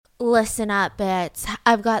Listen up, bits.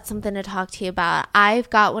 I've got something to talk to you about.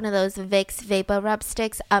 I've got one of those Vicks Vapor Rub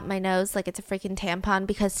sticks up my nose like it's a freaking tampon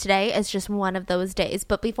because today is just one of those days.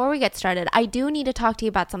 But before we get started, I do need to talk to you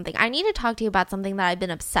about something. I need to talk to you about something that I've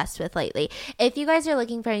been obsessed with lately. If you guys are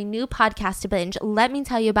looking for a new podcast to binge, let me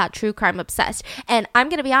tell you about True Crime Obsessed. And I'm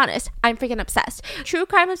going to be honest, I'm freaking obsessed. True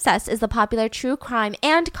Crime Obsessed is the popular true crime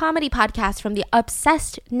and comedy podcast from the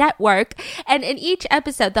Obsessed Network. And in each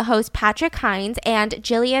episode, the hosts Patrick Hines and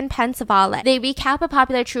Jillian Pensavala, they recap a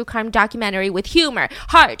popular true crime documentary with humor,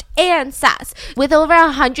 heart, and sass. With over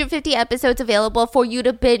 150 episodes available for you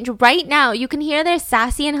to binge right now, you can hear their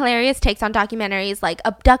sassy and hilarious takes on documentaries like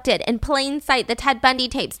Abducted, In Plain Sight, The Ted Bundy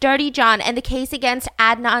Tapes, Dirty John, and the case against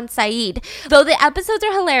Adnan Syed. Though the episodes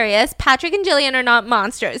are hilarious, Patrick and Jillian are not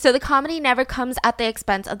monsters, so the comedy never comes at the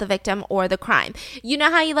expense of the victim or the crime. You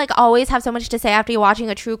know how you always have so much to say after you're watching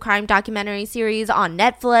a true crime documentary series on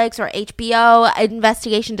Netflix or HBO,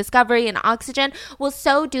 Investigation Discovery, and Oxygen? Well,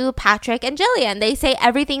 so do Patrick and Jillian. They say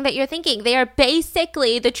everything that you're thinking. They are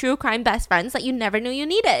basically the true crime best friends that you never knew you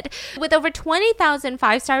needed. With over 20,000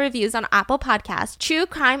 five-star reviews on Apple Podcasts, True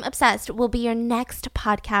Crime Obsessed will be your next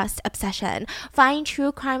podcast obsession. Find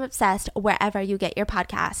True Crime Obsessed wherever you get your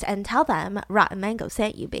podcast and tell them Rotten Mango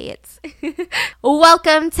sent you, beats.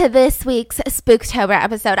 Welcome to this week's Spooktober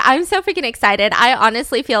episode. I'm so freaking excited. I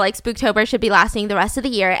honestly feel like Spooktober should be lasting the rest of the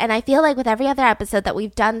year, and I feel like with every other episode that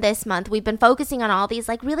we've done this month, we've been focusing on all these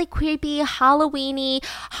really creepy, Halloween-y,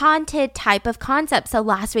 haunted type of concepts. So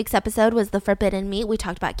last week's episode was the forbidden meat. We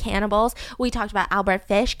talked about cannibals. We talked about Albert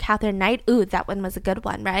Fish, Catherine Knight. Ooh, that one was a good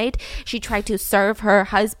one, right? She tried to serve her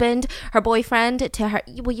husband, her boyfriend, to her.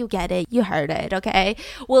 Well, you get it. You heard it, okay?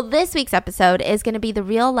 Well, this week's episode is going to be the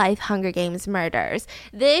real-life Hunger Games murders.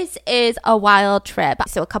 This is a wild trip.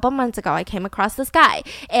 So a couple months ago, I came across this guy,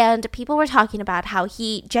 and people were talking about how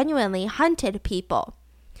he genuinely hunted people.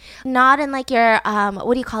 Not in your,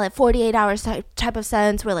 what do you call it, 48 hours type of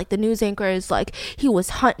sense where the news anchor is he was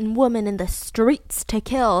hunting women in the streets to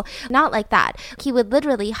kill. Not like that. He would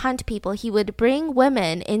literally hunt people. He would bring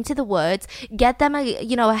women into the woods, get them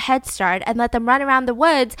a head start, and let them run around the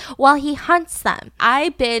woods while he hunts them. I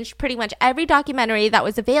binged pretty much every documentary that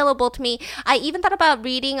was available to me. I even thought about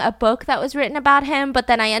reading a book that was written about him, but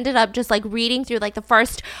then I ended up just reading through the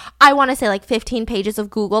first, I want to say 15 pages of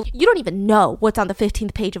Google. You don't even know what's on the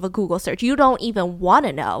 15th page of a Google search. You don't even want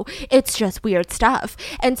to know. It's just weird stuff.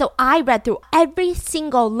 And so I read through every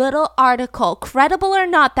single little article, credible or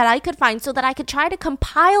not, that I could find so that I could try to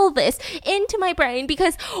compile this into my brain,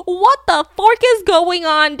 because what the fork is going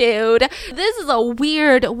on, dude? This is a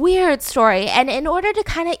weird story. And in order to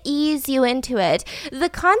kind of ease you into it, the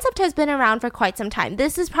concept has been around for quite some time.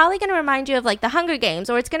 This is probably going to remind you of the Hunger Games,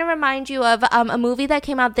 or it's going to remind you of a movie that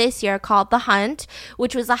came out this year called The Hunt,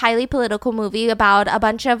 which was a highly political movie about a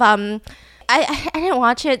bunch of I didn't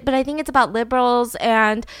watch it, but I think it's about liberals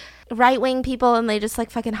and right-wing people, and they just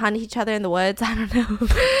fucking hunt each other in the woods.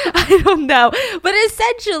 I don't know. But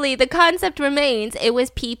essentially the concept remains. It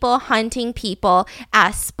was people hunting people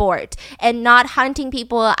as sport, and not hunting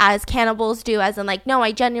people as cannibals do, as in no,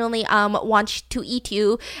 I genuinely want to eat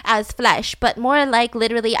you as flesh, but more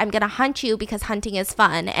literally, I'm gonna hunt you because hunting is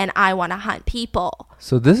fun and I want to hunt people.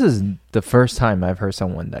 So this is the first time I've heard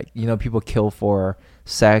someone people kill for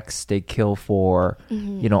sex, they kill for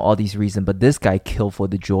all these reasons, but this guy killed for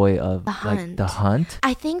the joy of the hunt.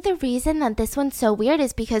 I think the reason that this one's so weird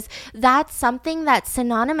is because that's something that's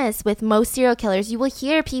synonymous with most serial killers. You will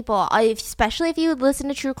hear people, especially if you listen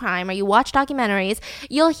to true crime or you watch documentaries,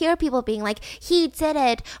 you'll hear people being he did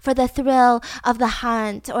it for the thrill of the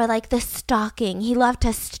hunt, or the stalking. He loved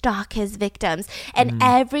to stalk his victims, and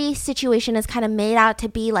every situation is kind of made out to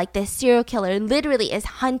be this serial killer literally is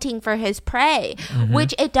hunting for his prey.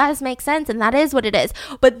 Which it does make sense, and that is what it is.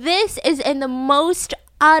 But this is in the most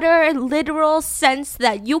utter literal sense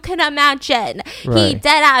that you can imagine. Right. He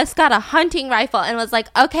dead ass got a hunting rifle and was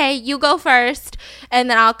okay, you go first, and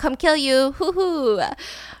then I'll come kill you. Hoo-hoo.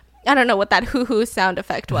 I don't know what that hoo-hoo sound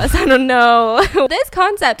effect was. I don't know. This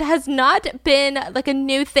concept has not been a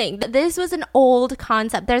new thing. This was an old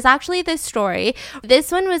concept. There's actually this story.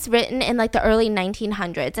 This one was written in the early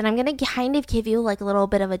 1900s, and I'm going to kind of give you a little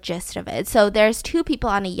bit of a gist of it. So there's two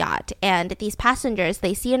people on a yacht, and these passengers,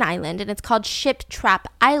 they see an island, and it's called Ship Trap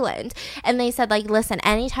Island. And they said, like, listen,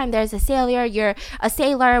 anytime there's a sailor, you're a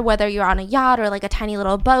sailor, whether you're on a yacht or like a tiny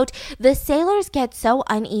little boat, the sailors get so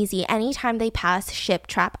uneasy anytime they pass Ship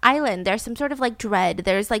Trap Island. There's some sort of like dread.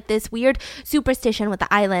 There's like this weird superstition with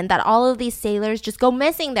the island that all of these sailors just go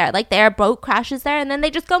missing there. Like their boat crashes there and then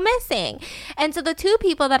they just go missing. And so the two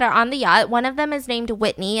people that are on the yacht, one of them is named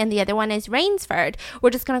Whitney and the other one is Rainsford. We're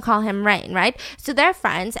just going to call him Rain, right? So they're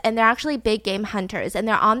friends and they're actually big game hunters and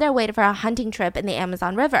they're on their way for a hunting trip in the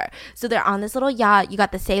Amazon River. So they're on this little yacht. You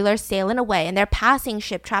got the sailors sailing away and they're passing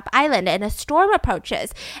Ship Trap Island and a storm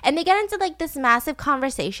approaches. And they get into like this massive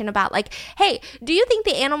conversation about like, hey, do you think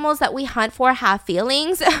the animals that we hunt for have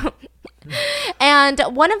feelings? And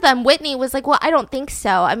one of them, Whitney, was like, well, I don't think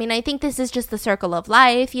so. I mean, I think this is just the circle of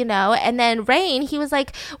life, you know. And then Rain, he was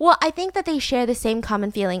like, well, I think that they share the same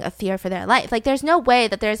common feeling of fear for their life. Like, there's no way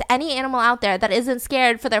that there's any animal out there that isn't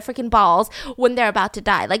scared for their freaking balls when they're about to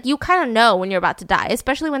die. Like, you kind of know when you're about to die,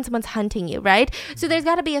 especially when someone's hunting you, right? So there's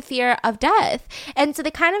got to be a fear of death. And so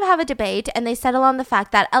they kind of have a debate and they settle on the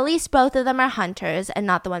fact that at least both of them are hunters and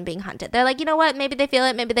not the one being hunted. They're like, you know what? Maybe they feel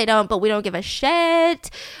it, maybe they don't, but we don't give a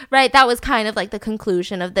shit, right? That was kind of like the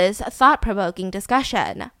conclusion of this thought-provoking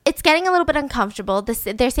discussion. It's getting a little bit uncomfortable.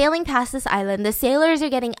 They're sailing past this island. The sailors are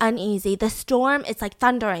getting uneasy. The storm, it's like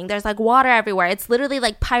thundering. There's like water everywhere. It's literally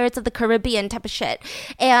like Pirates of the Caribbean type of shit.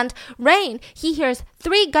 And Rain, he hears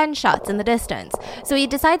 3 gunshots in the distance. So he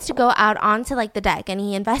decides to go out onto like the deck and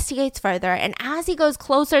he investigates further. And as he goes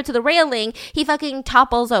closer to the railing, he fucking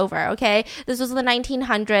topples over, okay? This was the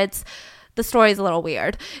 1900s. The story's a little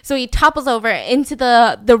weird. So he topples over into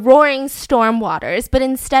the roaring storm waters, but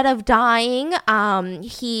instead of dying,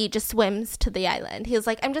 he just swims to the island. He was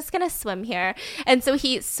like, I'm just gonna swim here. And so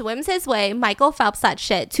he swims his way, Michael Phelps that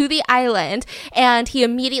shit, to the island, and he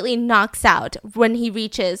immediately knocks out when he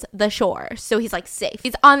reaches the shore. So he's like safe.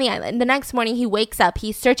 He's on the island. The next morning he wakes up,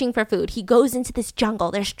 he's searching for food. He goes into this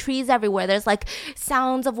jungle. There's trees everywhere. There's like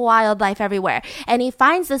sounds of wildlife everywhere. And he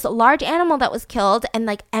finds this large animal that was killed and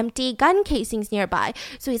like empty gun casings nearby.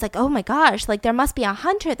 So he's like, oh my gosh, like there must be a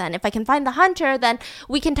hunter then. If I can find the hunter, then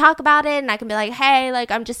we can talk about it and I can be like, hey,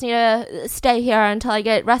 like I'm just need to stay here until I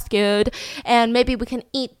get rescued and maybe we can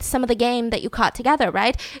eat some of the game that you caught together,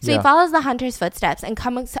 right? So he follows the hunter's footsteps and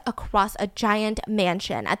comes across a giant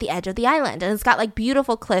mansion at the edge of the island and it's got like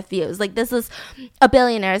beautiful cliff views. Like this is a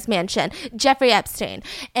billionaire's mansion, Jeffrey Epstein.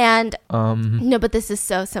 And no, but this is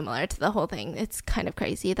so similar to the whole thing. It's kind of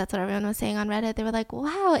crazy. That's what everyone was saying on Reddit. They were like,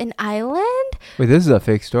 wow, an island? Wait, this is a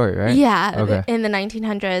fake story, right? Yeah, okay. In the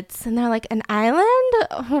 1900s. And they're like, an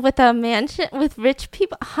island with a mansion with rich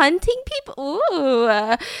people, hunting people? Ooh.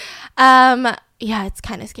 Yeah, it's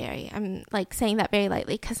kind of scary. I'm like saying that very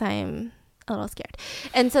lightly because I'm a little scared.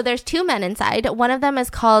 And so there's 2 men inside. One of them is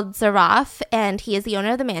called Zaraf and he is the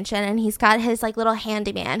owner of the mansion and he's got his like little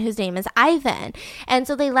handyman whose name is Ivan. And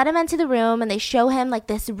so they let him into the room and they show him like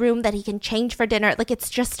this room that he can change for dinner. Like it's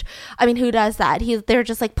just, I mean, who does that? They're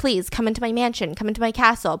just like, please come into my mansion, come into my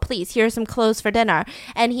castle, please, here's some clothes for dinner.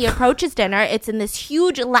 And he approaches dinner. It's in this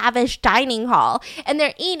huge lavish dining hall and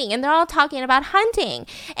they're eating and they're all talking about hunting.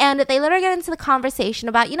 And they literally get into the conversation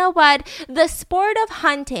about, you know what, the sport of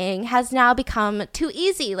hunting has now become too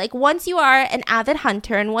easy. Like once you are an avid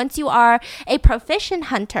hunter and once you are a proficient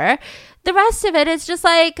hunter, the rest of it is just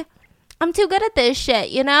like, I'm too good at this shit,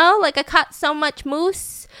 you know? Like I caught so much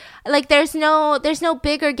moose. Like there's no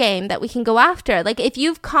bigger game that we can go after. Like if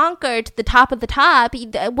you've conquered the top of the top,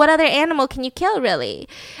 what other animal can you kill really?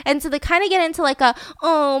 And so they kind of get into like a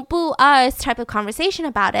oh boo us type of conversation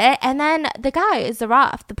about it. And then the guy,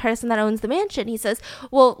 Zaraf, the person that owns the mansion, he says,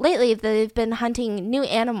 well, lately they've been hunting new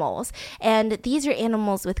animals and these are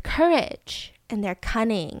animals with courage and they're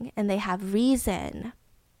cunning and they have reason.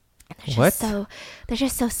 And they're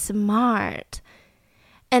just so smart.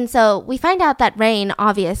 And so we find out that Rain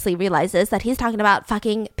obviously realizes that he's talking about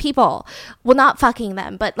fucking people. Well, not fucking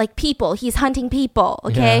them, but like people. He's hunting people,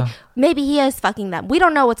 okay? Yeah. Maybe he is fucking them. We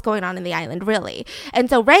don't know what's going on in the island, really. And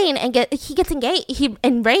so Rain, he gets engaged. He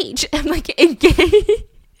enraged. I'm like, engaged?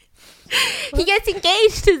 He gets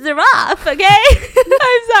engaged to Zaraf, okay?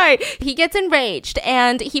 I'm sorry. He gets enraged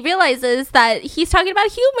and he realizes that he's talking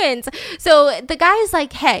about humans. So the guy's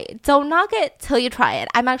like, hey, don't knock it till you try it.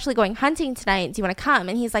 I'm actually going hunting tonight. Do you want to come?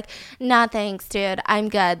 And he's like, nah, thanks, dude. I'm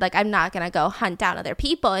good. Like, I'm not going to go hunt down other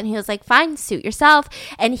people. And he was like, fine, suit yourself.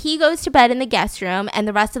 And he goes to bed in the guest room and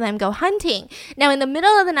the rest of them go hunting. Now, in the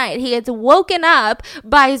middle of the night, he gets woken up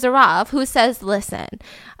by Zaraf, who says, listen,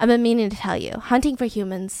 I've been meaning to tell you, hunting for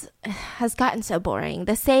humans, has gotten so boring.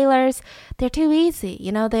 The sailors, they're too easy.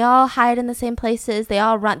 You know, they all hide in the same places. They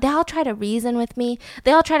all run. They all try to reason with me.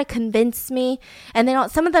 They all try to convince me. And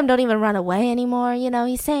some of them don't even run away anymore. You know,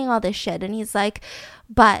 he's saying all this shit. And he's like,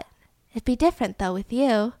 but it'd be different though with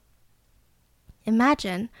you.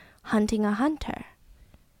 Imagine hunting a hunter.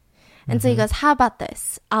 And so he goes, how about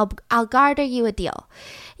this? I'll garter you a deal.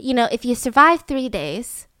 You know, if you survive 3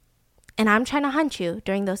 days and I'm trying to hunt you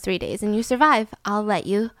during those 3 days and you survive, I'll let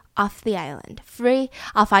you off the island free.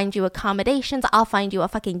 I'll find you accommodations. I'll find you a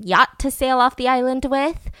fucking yacht to sail off the island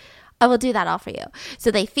with. I will do that all for you. So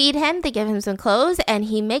they feed him, they give him some clothes, and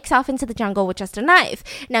he makes off into the jungle with just a knife.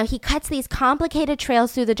 Now he cuts these complicated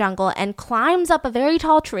trails through the jungle and climbs up a very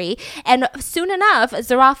tall tree, and soon enough,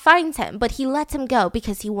 Zaroff finds him, but he lets him go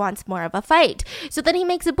because he wants more of a fight. So then he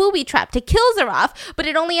makes a booby trap to kill Zaroff, but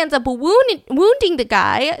it only ends up wounding the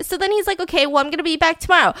guy. So then he's like, okay, well, I'm going to be back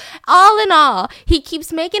tomorrow. All in all, he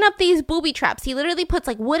keeps making up these booby traps. He literally puts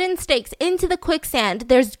like wooden stakes into the quicksand.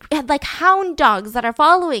 There's like hound dogs that are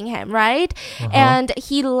following him, right? And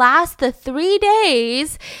he lasts the 3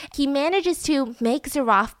 days. He manages to make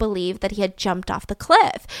Zaroff believe that he had jumped off the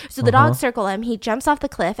cliff. So the dogs circle him. He jumps off the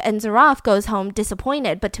cliff, and Zaroff goes home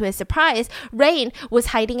disappointed. But to his surprise, Rain was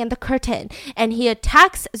hiding in the curtain, and he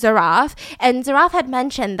attacks Zaroff. And Zaroff had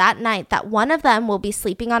mentioned that night that one of them will be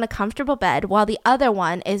sleeping on a comfortable bed while the other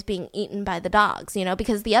one is being eaten by the dogs, you know,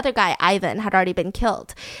 because the other guy, Ivan, had already been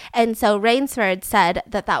killed. And so Rainsford said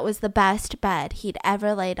that that was the best bed he'd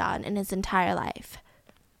ever laid on in his entire life.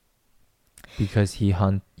 Because he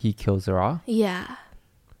kills Zaroff? Yeah.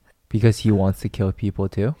 Because he wants to kill people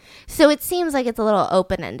too? So it seems like it's a little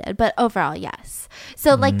open-ended, but overall, yes.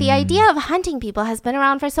 So like the idea of hunting people has been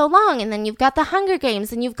around for so long, and then you've got the Hunger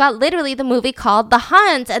Games, and you've got literally the movie called The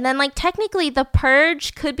Hunt, and then like technically The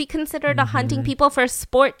Purge could be considered a hunting people for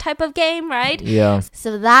sport type of game, right? Yeah.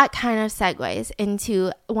 So that kind of segues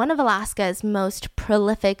into one of Alaska's most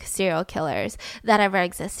prolific serial killers that ever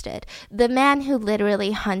existed. The man who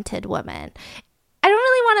literally hunted women. I don't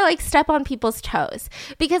really want to like step on people's toes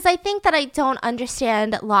because I think that I don't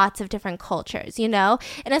understand lots of different cultures, you know,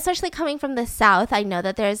 and especially coming from the South, I know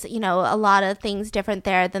that there's, you know, a lot of things different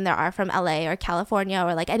there than there are from LA or California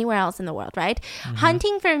or like anywhere else in the world, right?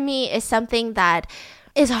 Hunting for me is something that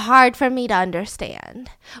is hard for me to understand,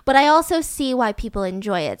 but I also see why people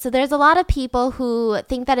enjoy it. So there's a lot of people who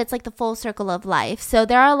think that it's like the full circle of life. So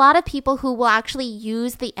there are a lot of people who will actually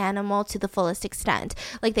use the animal to the fullest extent.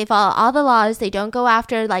 Like they follow all the laws. They don't go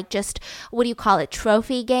after like just, what do you call it,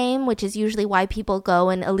 trophy game, which is usually why people go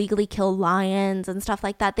and illegally kill lions and stuff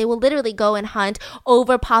like that. They will literally go and hunt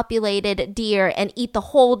overpopulated deer and eat the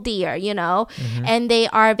whole deer, you know, and they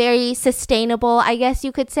are very sustainable, I guess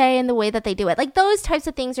you could say, in the way that they do it. Like those types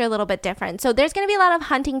of things are a little bit different. So there's going to be a lot of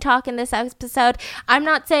hunting talk in this episode. I'm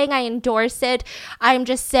not saying I endorse it. I'm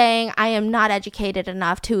just saying I am not educated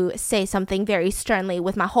enough to say something very sternly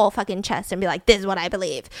with my whole fucking chest and be like, this is what I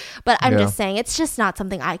believe. But I'm just saying it's just not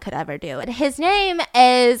something I could ever do. And his name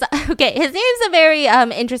is, okay, his name's a very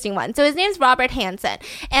interesting one. So his name's Robert Hansen.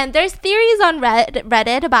 And there's theories on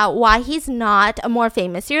Reddit about why he's not a more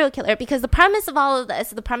famous serial killer, because the premise of all of this,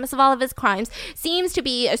 the premise of all of his crimes seems to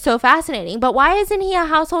be so fascinating. But why isn't he a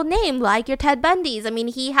household name like your Ted Bundys? I mean,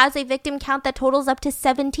 he has a victim count that totals up to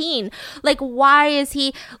 17. Like, why is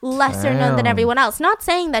he lesser known than everyone else? Not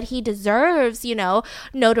saying that he deserves, you know,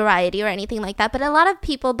 notoriety or anything like that, but a lot of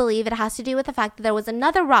people believe it has to do with the fact that there was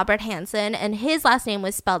another Robert Hansen, and his last name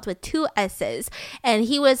was spelled with 2 S's, and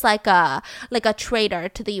he was like a traitor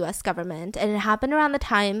to the U.S. government, and it happened around the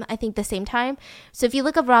time, I think the same time. So if you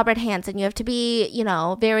look up Robert Hansen, you have to be, you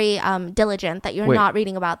know, very diligent that you're not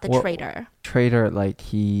reading about the traitor. Traitor, like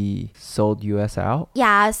he sold U.S. out?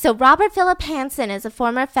 Yeah, so Robert Philip Hansen is a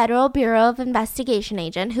former Federal Bureau of Investigation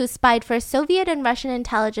agent who spied for Soviet and Russian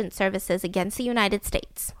intelligence services against the United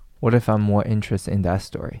States. What if I'm more interested in that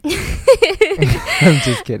story? I'm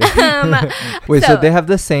just kidding. Wait, so they have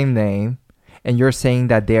the same name, and you're saying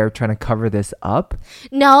that they're trying to cover this up?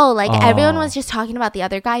 No, like everyone was just talking about the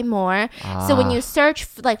other guy more. So when you search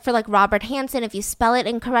for Robert Hansen, if you spell it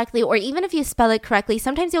incorrectly, or even if you spell it correctly,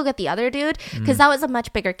 sometimes you'll get the other dude, because that was a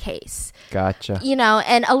much bigger case. Gotcha. You know,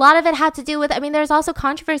 and a lot of it had to do with, I mean, there's also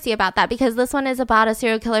controversy about that, because this one is about a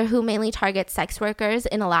serial killer who mainly targets sex workers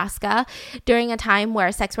in Alaska during a time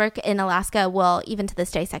where sex work in Alaska, well, even to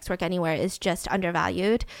this day, sex work anywhere is just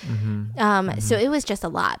undervalued. So it was just a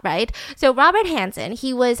lot, right? So Robert Robert Hansen,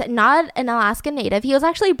 he was not an Alaska native. He was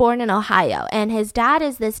actually born in Ohio, and his dad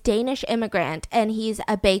is this Danish immigrant, and he's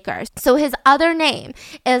a baker. So his other name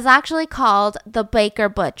is actually called the Baker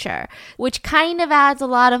Butcher, which kind of adds a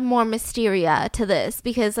lot of more mysteria to this,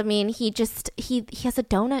 because I mean, he has a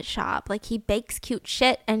donut shop. Like, he bakes cute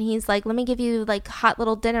shit, and he's like, let me give you like hot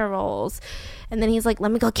little dinner rolls, and then he's like,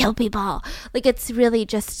 let me go kill people. Like, it's really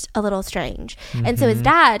just a little strange. And so his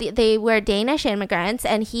dad, they were Danish immigrants,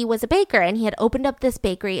 and he was a baker, and he had opened up this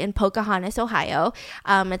bakery in Pocahontas, Ohio.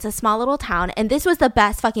 It's a small little town, and this was the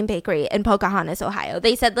best fucking bakery in Pocahontas, Ohio.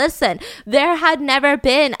 They said, listen, there had never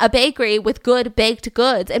been a bakery with good baked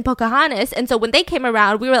goods in Pocahontas, and so when they came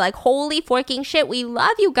around, we were like, holy forking shit, we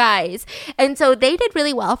love you guys. And so they did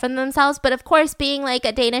really well for themselves, but of course, being like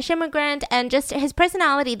a Danish immigrant and just his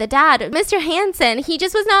personality, the dad, Mr. Hansen, he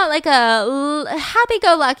just was not like a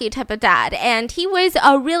happy-go-lucky type of dad, and he was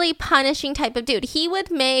a really punishing type of dude. He would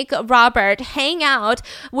make Robert hang out.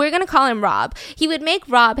 We're gonna call him Rob. He would make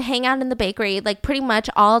Rob hang out in the bakery like pretty much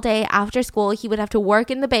all day after school. He would have to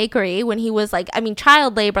work in the bakery when he was like, I mean,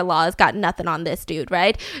 child labor laws got nothing on this dude,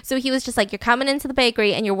 right? So he was just like, you're coming into the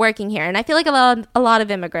bakery and you're working here. And I feel like a lot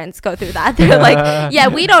of immigrants go through that. They're like, yeah,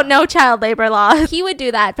 we don't know child labor law. He would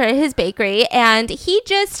do that for his bakery, and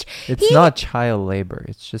it's not child labor.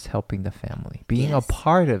 It's just helping the family, being a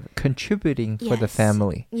part of, contributing for the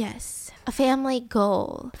family. Yes. A family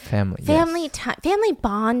goal. Family time. Family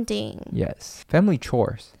bonding. Yes. Family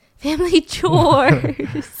chores. Family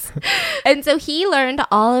chores. And so he learned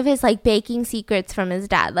all of his like baking secrets from his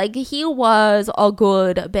dad. Like, he was a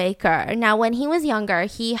good baker. Now, when he was younger,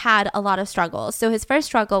 he had a lot of struggles. So his first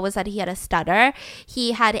struggle was that he had a stutter.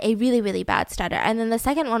 He had a really, really bad stutter. And then the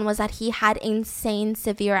second one was that he had insane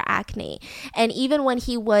severe acne. And even when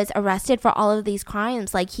he was arrested for all of these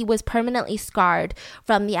crimes, like, he was permanently scarred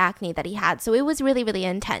from the acne that he had. So it was really, really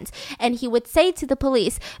intense. And he would say to the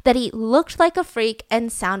police that he looked like a freak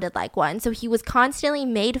and sounded like one. So he was constantly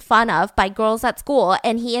made fun of by girls at school,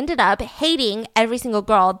 and he ended up hating every single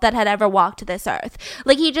girl that had ever walked this earth.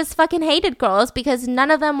 Like, he just fucking hated girls because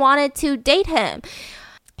none of them wanted to date him.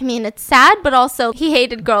 I mean, it's sad, but also he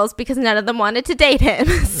hated girls because none of them wanted to date him.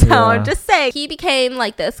 So I'm just saying, he became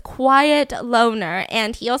like this quiet loner,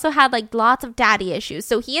 and he also had like lots of daddy issues.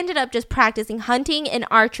 So he ended up just practicing hunting and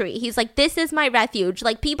archery. He's like, this is my refuge.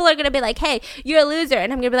 Like, people are going to be like, hey, you're a loser.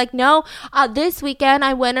 And I'm going to be like, no, this weekend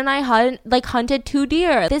I went and I hunted 2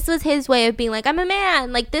 deer. This was his way of being like, I'm a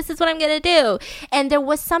man. Like, this is what I'm going to do. And there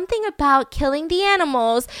was something about killing the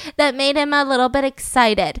animals that made him a little bit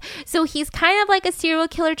excited. So he's kind of like a serial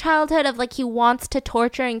killer childhood of like, he wants to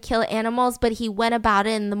torture and kill animals, but he went about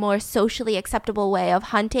it in the more socially acceptable way of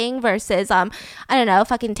hunting versus I don't know,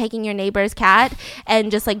 fucking taking your neighbor's cat and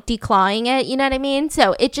just like declawing it, you know what I mean?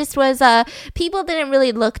 So it just was people didn't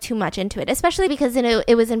really look too much into it, especially because, you know,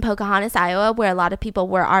 it was in Pocahontas, Iowa, where a lot of people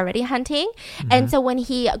were already hunting. And so when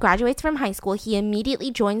he graduates from high school, he immediately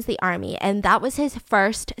joins the army, and that was his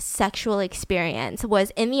first sexual experience,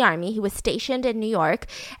 was in the army. He was stationed in New York,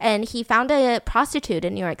 and he found a prostitute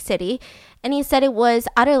in New York City, and he said it was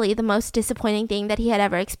utterly the most disappointing thing that he had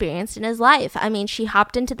ever experienced in his life. I mean, she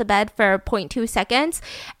hopped into the bed for 0.2 seconds,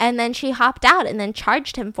 and then she hopped out and then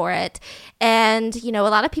charged him for it. And, you know, a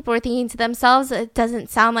lot of people were thinking to themselves, it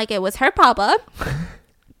doesn't sound like it was her problem.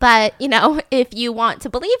 But, you know, if you want to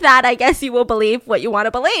believe that, I guess you will believe what you want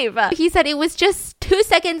to believe. He said it was just 2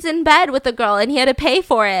 seconds in bed with a girl and he had to pay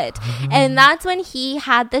for it. And that's when he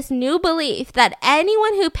had this new belief that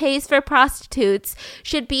anyone who pays for prostitutes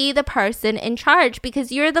should be the person in charge,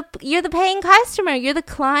 because you're the paying customer, you're the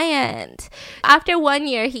client. After 1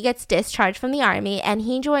 year, he gets discharged from the army and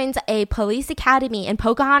he joins a police academy in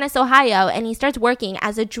Pocahontas, Ohio, and he starts working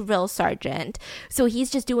as a drill sergeant. So he's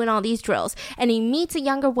just doing all these drills, and he meets a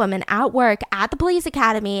younger woman at work at the police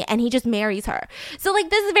academy, and he just marries her. So like,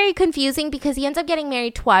 this is very confusing because he ends up getting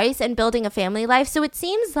married twice and building a family life. So it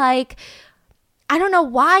seems like, I don't know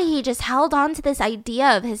why he just held on to this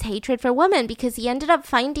idea of his hatred for women, because he ended up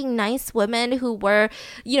finding nice women who were,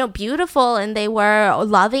 you know, beautiful, and they were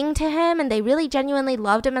loving to him, and they really genuinely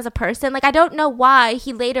loved him as a person. Like, I don't know why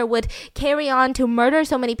he later would carry on to murder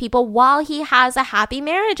so many people while he has a happy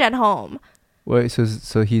marriage at home. Wait,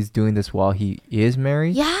 so he's doing this while he is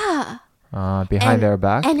married? Yeah. Behind their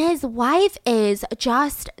back? And his wife is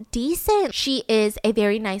just decent. She is a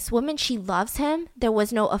very nice woman. She loves him. There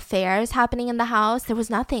was no affairs happening in the house. There was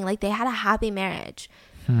nothing. Like, they had a happy marriage.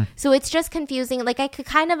 So it's just confusing. Like, I could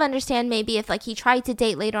kind of understand maybe if like he tried to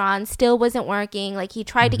date later on, still wasn't working. Like he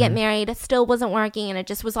tried to get married, still wasn't working, and it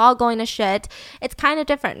just was all going to shit. It's kind of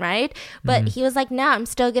different, right? But he was like, no, I'm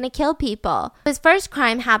still gonna kill people. His first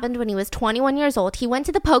crime happened when he was 21 years old. He went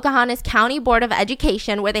to the Pocahontas County Board of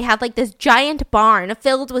Education, where they have like this giant barn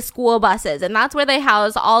filled with school buses, and that's where they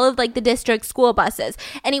house all of like the district school buses.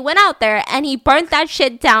 And he went out there and he burnt that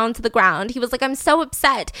shit down to the ground. He was like, I'm so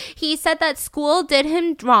upset. He said that school did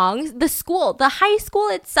him wrong. The high school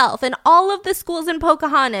itself, and all of the schools in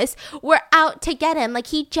Pocahontas were out to get him. Like,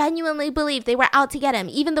 he genuinely believed they were out to get him,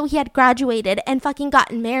 even though he had graduated and fucking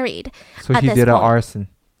gotten married. So he did an arson.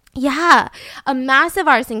 Yeah, a massive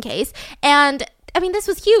arson case. And I mean, this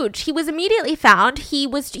was huge. He was immediately found. He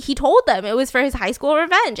told them it was for his high school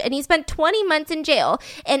revenge, and he spent 20 months in jail.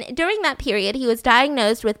 And during that period, he was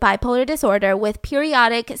diagnosed with bipolar disorder with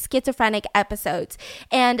periodic schizophrenic episodes.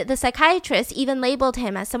 And the psychiatrist even labeled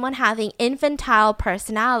him as someone having infantile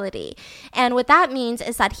personality. And what that means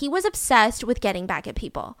is that he was obsessed with getting back at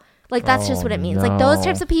people. Like, that's just what it means. No. Like, those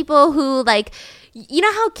types of people who, like, you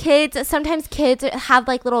know how sometimes kids have,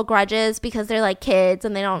 like, little grudges because they're, like, kids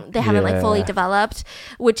and they haven't, like, fully developed,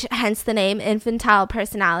 which hence the name infantile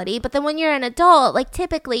personality. But then when you're an adult, like,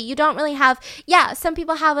 typically you don't really have, some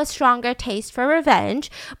people have a stronger taste for revenge,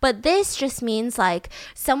 but this just means, like,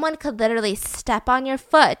 someone could literally step on your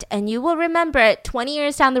foot and you will remember it 20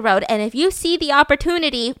 years down the road. And if you see the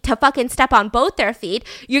opportunity to fucking step on both their feet,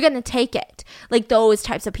 you're going to take it. Like, those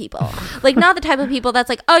types of people. Like, not the type of people that's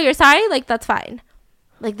like, oh, you're sorry? Like, that's fine.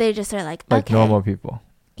 Like, they just are like, like, okay. Normal people.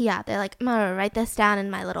 Yeah, they're like, I'm gonna write this down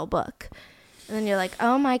in my little book. And then you're like,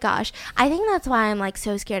 oh my gosh. I think that's why I'm, like,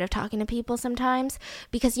 so scared of talking to people sometimes,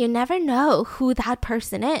 because you never know who that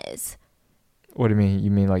person is. What do you mean?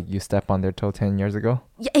 You mean like you step on their toe 10 years ago?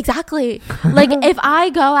 Yeah, exactly. Like, if I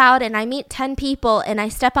go out and I meet 10 people and I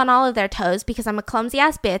step on all of their toes because I'm a clumsy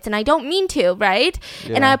ass bitch and I don't mean to, right?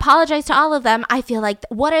 Yeah. And I apologize to all of them, I feel like,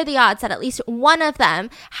 what are the odds that at least one of them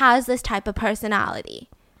has this type of personality?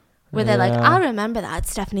 Where they're like, I'll remember that,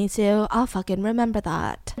 Stephanie Sue. I'll fucking remember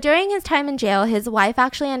that. During his time in jail, his wife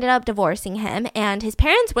actually ended up divorcing him. And his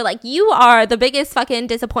parents were like, you are the biggest fucking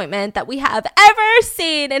disappointment that we have ever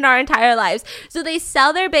seen in our entire lives. So they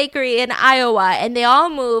sell their bakery in Iowa and they all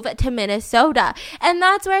move to Minnesota. And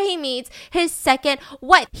that's where he meets his second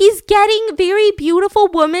wife. He's getting a very beautiful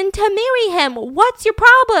woman to marry him. What's your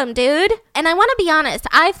problem, dude? And I want to be honest,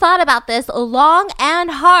 I've thought about this long and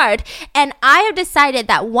hard. And I have decided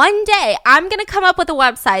that one day I'm gonna come up with a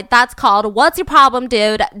website that's called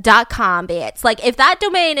whatsyourproblemdude.com, bitch. Like, if that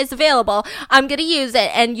domain is available, I'm gonna use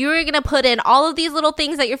it, and you're gonna put in all of these little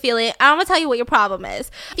things that you're feeling. I'm gonna tell you what your problem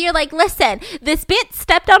is. If you're like, listen, this bitch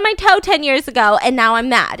stepped on my toe 10 years ago and now I'm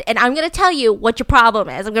mad, and I'm gonna tell you what your problem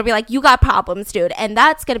is. I'm gonna be like, you got problems, dude. And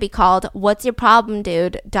that's gonna be called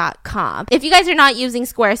whatsyourproblemdude.com. If you guys are not using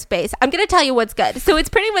Squarespace, I'm gonna tell you what's good. So it's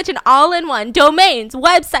pretty much an all-in-one domains,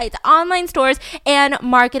 websites, online stores, and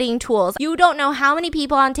marketing tools. You don't know how many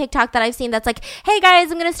people on TikTok that I've seen that's like, hey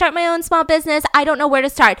guys, I'm gonna start my own small business. I don't know where to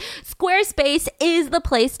start. Squarespace is the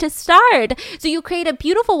place to start. So you create a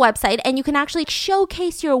beautiful website and you can actually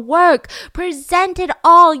showcase your work, present it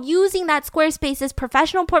all using that Squarespace's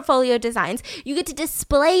professional portfolio designs. You get to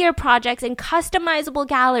display your projects in customizable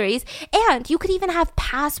galleries, and you could even have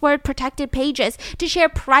password protected pages to share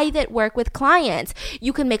private work with clients.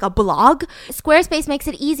 You can make a blog. Squarespace makes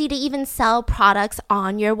it easy to even sell products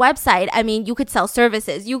on your website. I mean, you could sell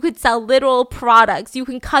services, you could sell literal products, you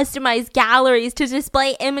can customize galleries to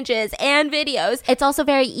display images and videos. It's also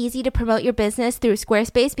very easy to promote your business through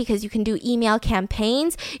Squarespace because you can do email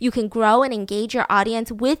campaigns. You can grow and engage your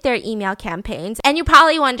audience with their email campaigns. And you're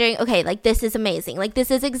probably wondering, okay, like, this is amazing. Like, this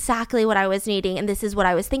is exactly what I was needing, and this is what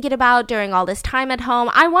I was thinking about during all this time at home.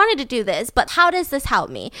 I wanted to do this, but how does this help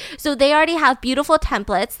me? So they already have beautiful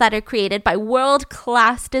templates that are created by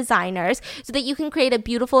world-class designers so that you can create a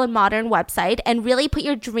beautiful and modern website and really put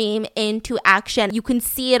your dream into action. You can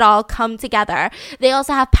see it all come together. They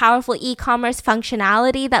also have powerful e-commerce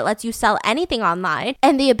functionality that lets you sell anything online,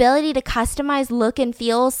 and the ability to customize look and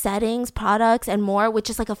feel, settings, products, and more with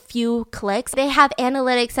just like a few clicks. They have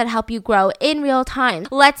analytics that help you grow in real time.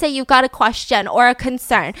 Let's say you've got a question or a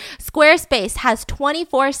concern. Squarespace has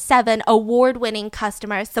 24/7 award-winning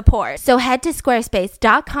customer support. So head to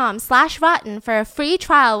squarespace.com/rotten for a free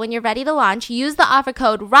trial when you're ready to launch. Use the offer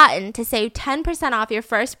code ROTTEN to save 10% off your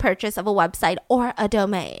first purchase of a website or a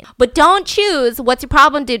domain. But don't choose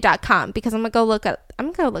whatsyourproblemdude.com because I'm gonna go look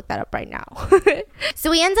I'm gonna look that up right now.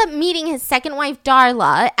 So he ends up meeting his second wife,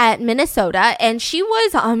 Darla, at Minnesota, and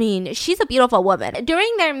she's a beautiful woman.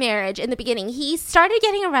 During their marriage in the beginning, he started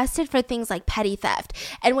getting arrested for things like petty theft,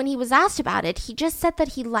 and when he was asked about it, he just said that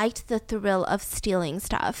he liked the thrill of stealing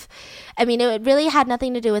stuff. I mean, it really had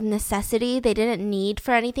nothing to do with necessity. They didn't need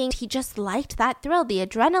for anything. He just liked that thrill, the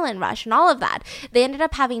adrenaline rush, and all of that. They ended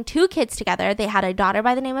up having 2 kids together. They had a daughter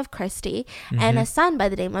by the name of Christy and a son by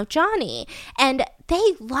the name of Johnny. And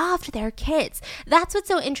they loved their kids. That's what's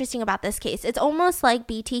so interesting about this case. It's almost like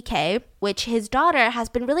BTK, which his daughter has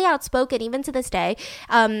been really outspoken even to this day.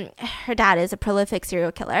 Her dad is a prolific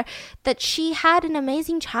serial killer, that she had an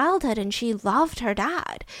amazing childhood and she loved her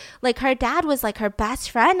dad. Like, her dad was like her best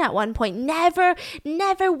friend at one point. Never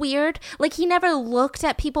weird. Like, he never looked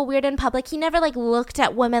at people weird in public. He never like looked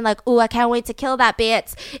at women like, oh, I can't wait to kill that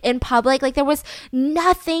bitch in public. Like, there was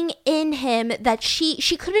nothing in him that she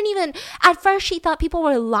couldn't even, at first she thought people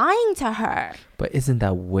were lying to her. But isn't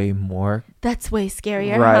that way more? That's way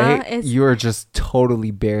scarier, right? Huh? You're just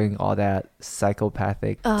totally bearing all that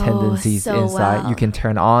psychopathic tendencies so inside. well. You can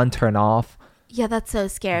turn on, turn off. Yeah, that's so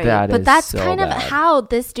scary. But that's so kind of bad. how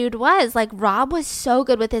this dude was. Like, Rob was so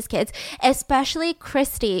good with his kids, especially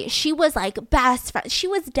Christy. She was like best friend. She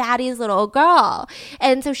was daddy's little girl.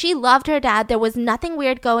 And so she loved her dad. There was nothing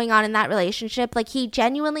weird going on in that relationship. Like, he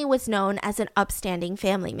genuinely was known as an upstanding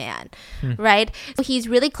family man, right? So he's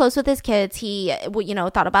really close with his kids. He,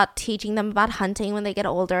 thought about teaching them about hunting when they get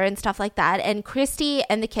older and stuff like that. And Christy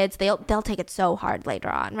and the kids, they'll take it so hard later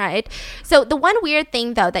on, right? So the one weird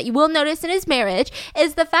thing, though, that you will notice in his marriage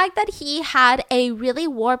is the fact that he had a really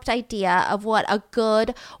warped idea of what a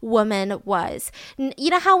good woman was.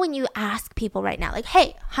 You know how when you ask people right now, like,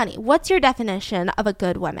 hey, honey, what's your definition of a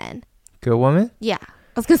good woman? Good woman? Yeah. I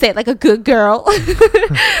was going to say like a good girl.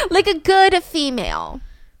 Like a good female.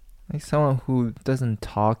 Like someone who doesn't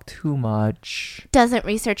talk too much. Doesn't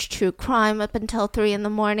research true crime up until 3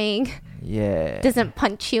 a.m. Yeah. Doesn't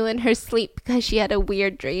punch you in her sleep because she had a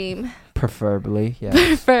weird dream. Preferably, yeah.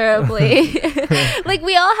 Preferably. Like,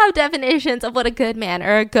 we all have definitions of what a good man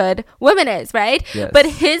or a good woman is, right? Yes. But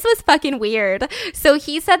his was fucking weird. So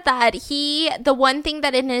he said that the one thing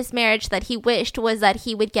that in his marriage that he wished was that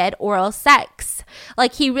he would get oral sex.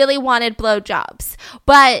 Like, he really wanted blowjobs.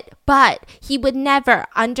 But he would never,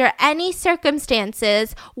 under any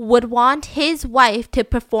circumstances, would want his wife to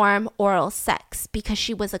perform oral sex because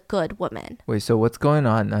she was a good woman. Wait, so what's going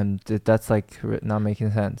on? That's like not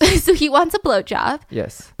making sense. So he wants a blowjob.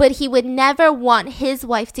 Yes. But he would never want his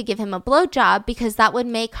wife to give him a blowjob because that would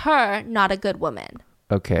make her not a good woman.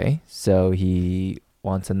 Okay, so he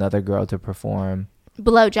wants another girl to perform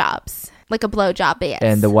Blowjobs. Like a blowjob, yes.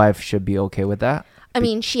 and the wife should be okay with that? I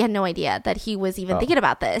mean, she had no idea that he was even thinking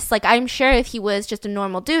about this. Like, I'm sure if he was just a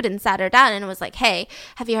normal dude and sat her down and was like, hey,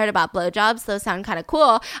 have you heard about blowjobs? Those sound kind of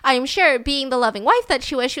cool. I'm sure, being the loving wife that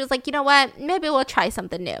she was like, you know what? Maybe we'll try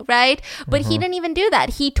something new, right? But he didn't even do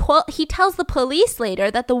that. He tells the police later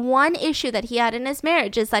that the one issue that he had in his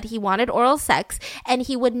marriage is that he wanted oral sex, and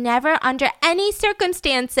he would never, under any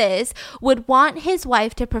circumstances, would want his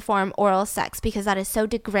wife to perform oral sex because that is so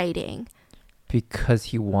degrading. Because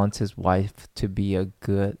he wants his wife to be a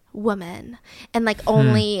good woman, and like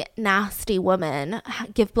only nasty women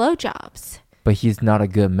give blowjobs. But he's not a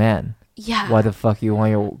good man. Yeah. Why the fuck you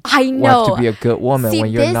want your wife to be a good woman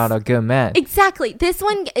when you're not a good man? Exactly. This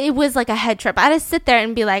one, it was like a head trip. I had to sit there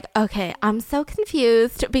and be like, okay, I'm so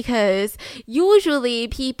confused because usually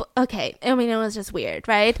people, okay, I mean, it was just weird,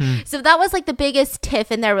 right? So that was like the biggest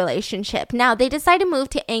tiff in their relationship. Now they decided to move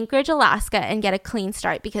to Anchorage, Alaska and get a clean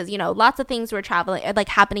start because, lots of things were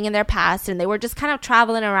happening in their past, and they were just kind of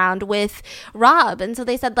traveling around with Rob. And so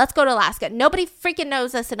they said, let's go to Alaska. Nobody freaking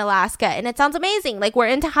knows us in Alaska. And it sounds amazing. Like, we're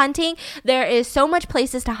into hunting. There is so much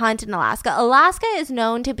places to hunt in Alaska. Alaska is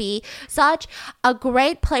known to be such a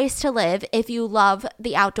great place to live if you love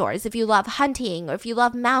the outdoors, if you love hunting, or if you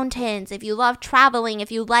love mountains, if you love traveling,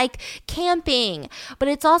 if you like camping. But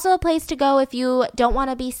it's also a place to go if you don't want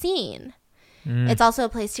to be seen. It's also a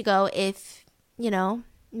place to go if,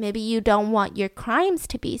 maybe you don't want your crimes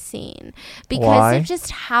to be seen because of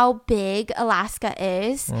just how big Alaska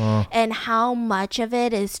is and how much of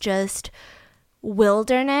it is just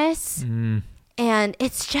wilderness. And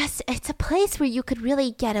it's a place where you could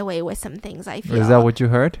really get away with some things, I feel. Is that what you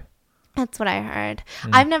heard? That's what I heard.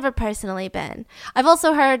 I've never personally been. I've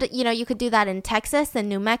also heard, you could do that in Texas and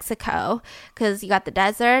New Mexico because you got the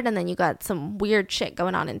desert and then you got some weird shit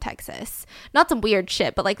going on in Texas. Not some weird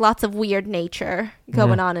shit, but like lots of weird nature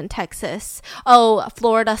going on in Texas. Oh,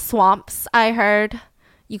 Florida swamps, I heard.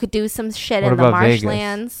 You could do some shit in the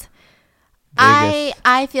marshlands.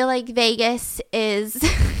 I feel like Vegas is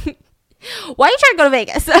why are you trying to go to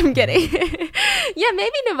Vegas? I'm kidding. Yeah,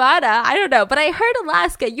 maybe Nevada. I don't know. But I heard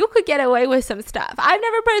Alaska, you could get away with some stuff. I've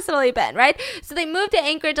never personally been, right? So they moved to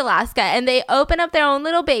Anchorage, Alaska, and they opened up their own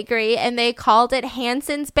little bakery, and they called it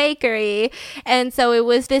Hansen's Bakery. And so it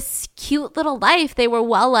was this cute little life. They were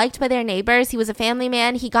well liked by their neighbors. He was a family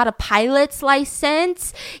man. He got a pilot's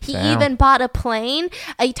license. He even bought a plane,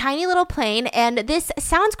 a tiny little plane. And this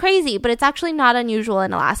sounds crazy, but it's actually not unusual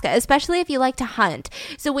in Alaska, especially if you like to hunt.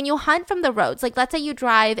 So when you hunt from the roads, like let's say you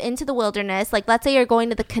drive into the wilderness, like let's say you're going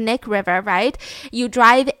to the Kinnick River, right? You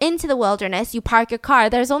drive into the wilderness, you park your car.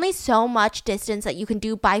 There's only so much distance that you can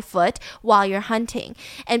do by foot while you're hunting.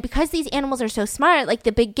 And because these animals are so smart, like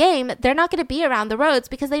the big game, they're not going to be around the roads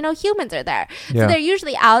because they know humans are there. Yeah. So they're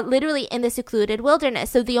usually out literally in the secluded wilderness.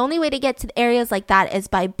 So the only way to get to areas like that is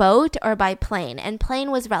by boat or by plane. And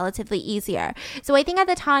plane was relatively easier. So I think at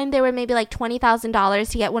the time they were maybe like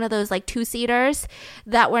 $20,000 to get one of those like two-seaters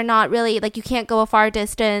that were not really like you can't go a far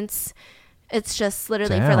distance. It's just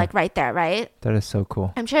literally for like right there, right? That is so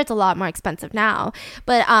cool. I'm sure it's a lot more expensive now.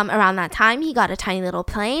 But around that time, he got a tiny little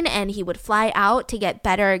plane and he would fly out to get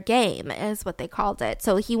better game, is what they called it.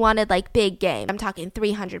 So he wanted like big game. I'm talking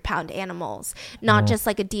 300-pound animals, not just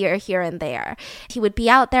like a deer here and there. He would be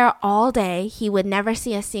out there all day. He would never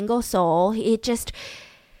see a single soul.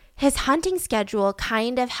 His hunting schedule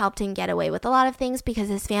kind of helped him get away with a lot of things because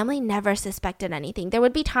his family never suspected anything. There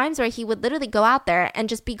would be times where he would literally go out there and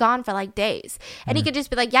just be gone for like days. And he could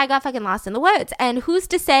just be like, yeah, I got fucking lost in the woods. And who's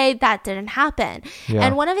to say that didn't happen? Yeah.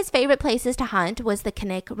 And one of his favorite places to hunt was the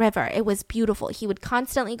Kinnick River. It was beautiful. He would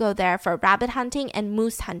constantly go there for rabbit hunting and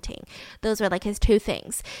moose hunting. Those were like his two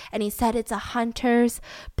things. And he said it's a hunter's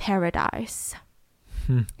paradise.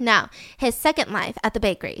 Now, his second life at the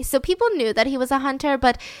bakery. So people knew that he was a hunter,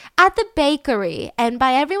 but at the bakery and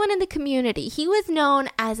by everyone in the community, he was known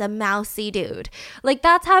as a mousy dude. Like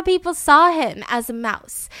that's how people saw him, as a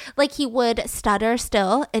mouse. Like he would stutter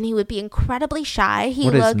still and he would be incredibly shy.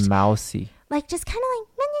 What is mousy? Like just kind of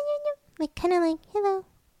like kind of like, hello.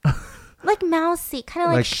 Like mousy, kind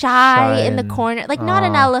of like shy in the corner, like not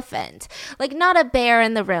an elephant, like not a bear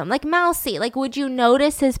in the room, like mousy. Like would you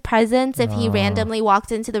notice his presence if he randomly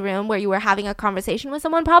walked into the room where you were having a conversation with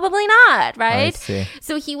someone? Probably not, right? I see.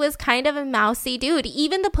 So he was kind of a mousy dude.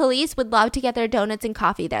 Even the police would love to get their donuts and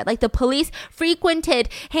coffee there. Like the police frequented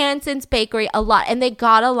Hansen's Bakery a lot and they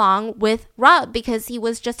got along with Rob because he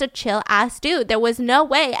was just a chill ass dude. There was no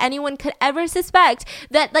way anyone could ever suspect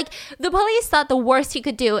that. Like the police thought the worst he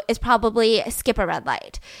could do is probably skip a red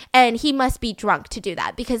light, and he must be drunk to do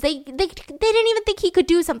that because they didn't even think he could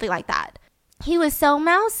do something like that. He was so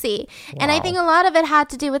mousy. Wow. And I think a lot of it had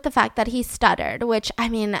to do with the fact that he stuttered, which, I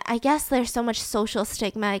mean, I guess there's so much social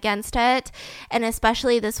stigma against it. And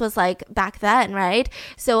especially this was like back then, right?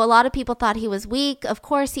 So a lot of people thought he was weak. Of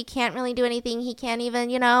course, he can't really do anything. He can't even,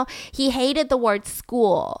 he hated the word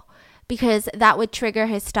school, because that would trigger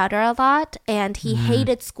his stutter a lot. And he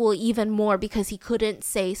hated school even more because he couldn't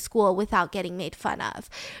say school without getting made fun of.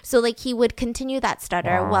 So like he would continue that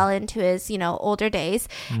stutter well into his, older days.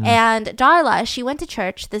 And Darla, she went to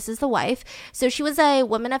church. This is the wife. So she was a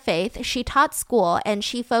woman of faith. She taught school and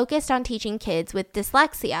she focused on teaching kids with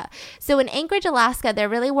dyslexia. So in Anchorage, Alaska, there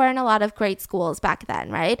really weren't a lot of great schools back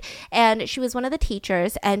then, right? And she was one of the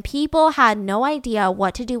teachers and people had no idea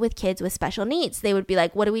what to do with kids with special needs. They would be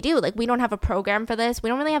like, what do we do? Like, we don't have a program for this. We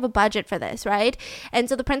don't really have a budget for this, right? And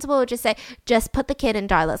so the principal would just say, just put the kid in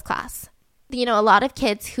Darla's class. A lot of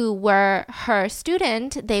kids who were her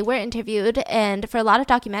student, they were interviewed. And for a lot of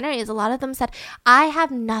documentaries, a lot of them said, I have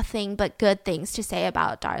nothing but good things to say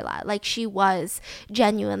about Darla. Like she was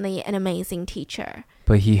genuinely an amazing teacher.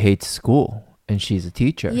 But he hates school and she's a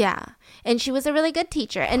teacher. Yeah. And she was a really good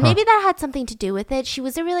teacher. And maybe that had something to do with it. She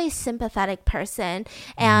was a really sympathetic person.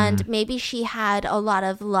 And maybe she had a lot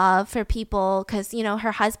of love for people because,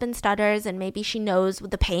 her husband stutters and maybe she knows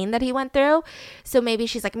the pain that he went through. So maybe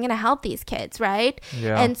she's like, I'm going to help these kids, right?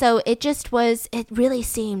 Yeah. And so it really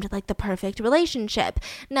seemed like the perfect relationship.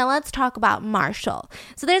 Now let's talk about Marshall.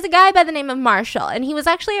 So there's a guy by the name of Marshall and he was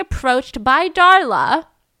actually approached by Darla.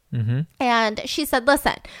 And she said,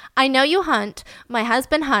 listen, I know you hunt. My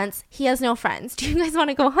husband hunts. He has no friends. Do you guys want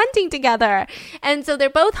to go hunting together? And so they're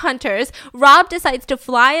both hunters. Rob decides to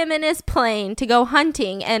fly him in his plane to go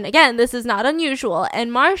hunting. And again, this is not unusual.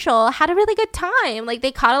 And Marshall had a really good time. Like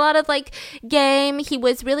they caught a lot of game. He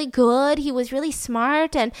was really good. He was really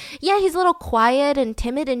smart. And yeah, he's a little quiet and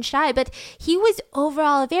timid and shy, but he was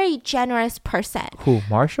overall a very generous person. Who,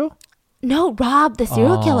 Marshall? No, Rob, the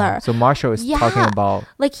serial killer. So Marshall is talking about...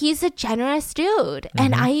 Like, he's a generous dude.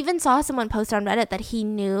 And I even saw someone post on Reddit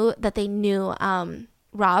that they knew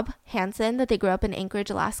Rob Hansen, that they grew up in Anchorage,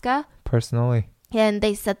 Alaska. Personally. And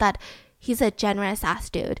they said that he's a generous ass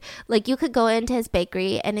dude. Like, you could go into his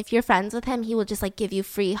bakery, and if you're friends with him, he will just like give you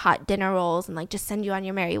free hot dinner rolls and like just send you on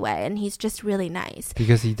your merry way. And he's just really nice.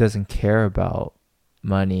 Because he doesn't care about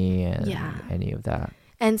money and any of that.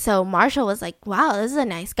 And so Marshall was like, wow, this is a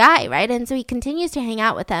nice guy, right? And so he continues to hang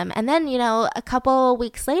out with them. And then, a couple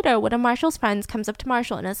weeks later, one of Marshall's friends comes up to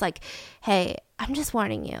Marshall and is like, hey, I'm just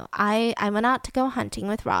warning you. I went out to go hunting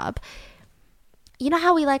with Rob. You know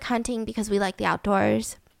how we like hunting because we like the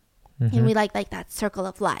outdoors? And we like that circle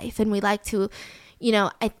of life. And we like to,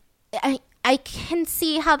 I can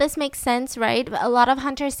see how this makes sense, right? A lot of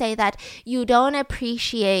hunters say that you don't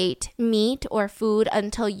appreciate meat or food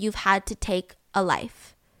until you've had to take a life.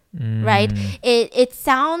 Right? It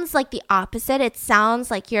sounds like the opposite. It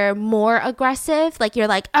sounds like you're more aggressive. Like you're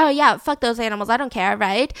like, oh yeah, fuck those animals. I don't care,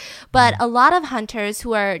 right? But a lot of hunters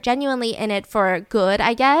who are genuinely in it for good,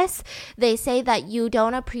 I guess, they say that you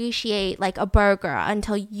don't appreciate like a burger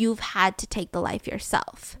until you've had to take the life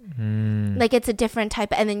yourself. Like it's a different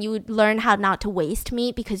type, and then you learn how not to waste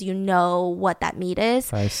meat because you know what that meat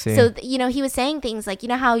is. I see. So, he was saying things like,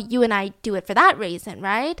 how you and I do it for that reason,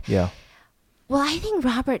 right? Yeah. Well, I think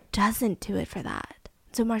Robert doesn't do it for that.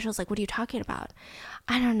 So Marshall's like, what are you talking about?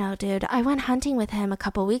 I don't know, dude. I went hunting with him a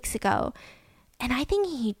couple weeks ago, and I think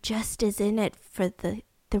he just is in it for the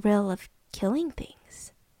thrill of killing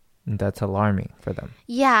things. That's alarming for them.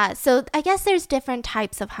 Yeah, so I guess there's different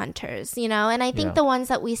types of hunters, and I think the ones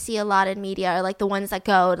that we see a lot in media are like the ones that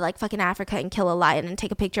go to like fucking Africa and kill a lion and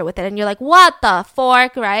take a picture with it, and you're like, what the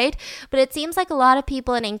fork, right? But it seems like a lot of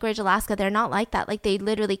people in Anchorage, Alaska, they're not like that. Like they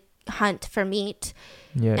literally hunt for meat,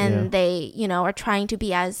 and they are trying to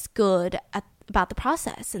be as good about the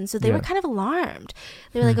process, and so they were kind of alarmed.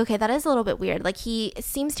 They were like, okay, that is a little bit weird. Like he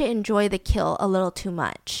seems to enjoy the kill a little too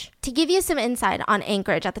much. To give you some insight on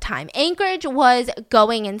Anchorage at the time, Anchorage was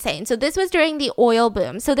going insane. So this was during the oil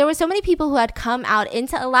boom. So there were so many people who had come out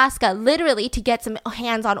into Alaska literally to get some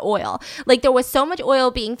hands on oil. Like there was so much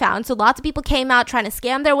oil being found. So lots of people came out trying to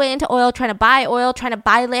scam their way into oil, trying to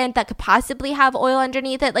buy land that could possibly have oil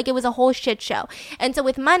underneath it. Like it was a whole shit show. And so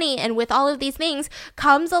with money and with all of these things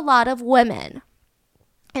comes a lot of women.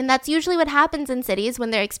 And that's usually what happens in cities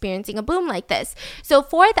when they're experiencing a boom like this. So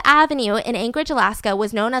 4th Avenue in Anchorage, Alaska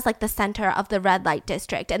was known as like the center of the red light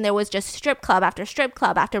district. And there was just strip club after strip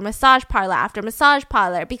club after massage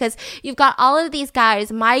parlor because you've got all of these guys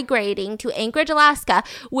migrating to Anchorage, Alaska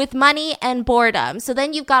with money and boredom. So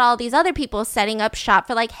then you've got all these other people setting up shop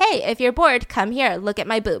for like, hey, if you're bored, come here, look at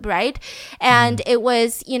my boob, right? And it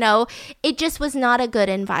was, it just was not a good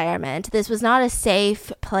environment. This was not a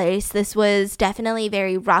safe place. This was definitely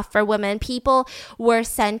very rough for women. People were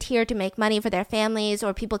sent here to make money for their families,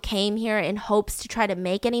 or people came here in hopes to try to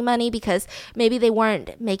make any money because maybe they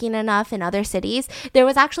weren't making enough in other cities. There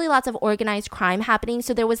was actually lots of organized crime happening.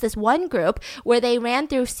 So there was this one group where they ran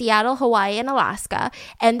through Seattle, Hawaii, and Alaska,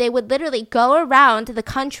 and they would literally go around the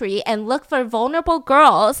country and look for vulnerable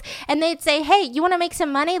girls, and they'd say, hey, you want to make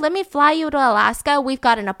some money? Let me fly you to Alaska. We've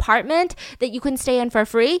got an apartment that you can stay in for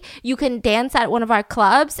free. You can dance at one of our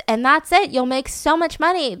clubs, and that's it. You'll make so much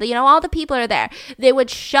money. All the people are there. They would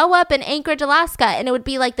show up in Anchorage, Alaska, and it would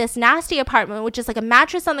be like this nasty apartment, which is like a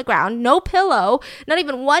mattress on the ground, no pillow, not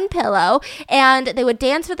even one pillow. And they would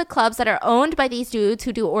dance for the clubs that are owned by these dudes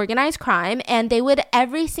who do organized crime. And they would,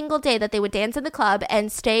 every single day that they would dance in the club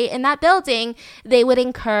and stay in that building, they would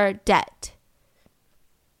incur debt.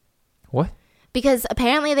 What? Because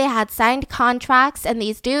apparently they had signed contracts, and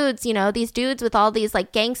these dudes with all these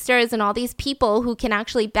like gangsters and all these people who can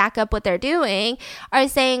actually back up what they're doing are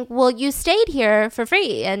saying, well, you stayed here for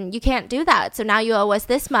free and you can't do that. So now you owe us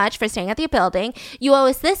this much for staying at the building. You owe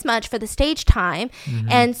us this much for the stage time.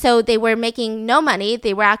 And so they were making no money.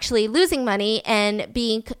 They were actually losing money and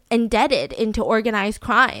being indebted into organized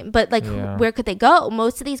crime. But where could they go?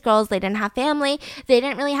 Most of these girls, they didn't have family. They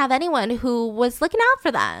didn't really have anyone who was looking out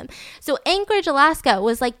for them. So Anchorage, Alaska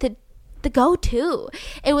was like the go-to.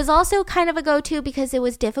 It was also kind of a go-to because it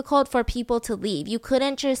was difficult for people to leave. You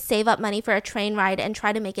couldn't just save up money for a train ride and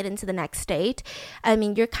try to make it into the next state. I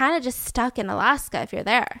mean, you're kind of just stuck in Alaska if you're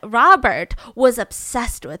there. Robert was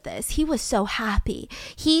obsessed with this. He was so happy.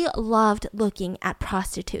 He loved looking at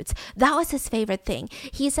prostitutes. That was his favorite thing.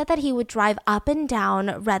 He said that he would drive up and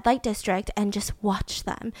down red light district and just watch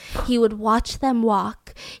them. He would watch them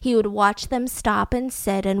walk. He would watch them stop and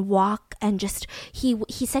sit and walk and just he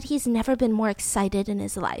said he's never been more excited in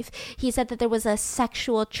his life. He said that there was a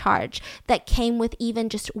sexual charge that came with even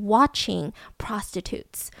just watching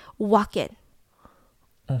prostitutes walk in.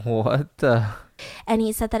 What the? And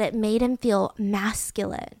he said that it made him feel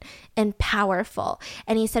masculine and powerful.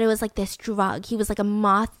 And he said it was like this drug. He was like a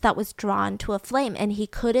moth that was drawn to a flame, and he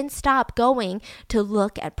couldn't stop going to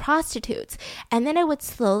look at prostitutes. And then it would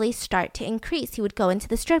slowly start to increase. He would go into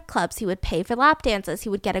the strip clubs. He would pay for lap dances. He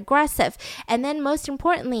would get aggressive. And then most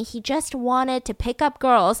importantly, he just wanted to pick up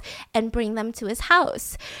girls and bring them to his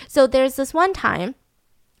house. So there's this one time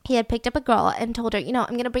he had picked up a girl and told her, I'm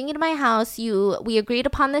going to bring you to my house. We agreed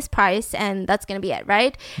upon this price, and that's going to be it,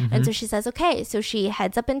 right? Mm-hmm. And so she says, okay. So she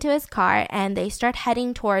heads up into his car, and they start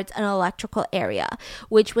heading towards an electrical area,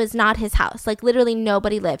 which was not his house. Like, literally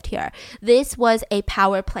nobody lived here. This was a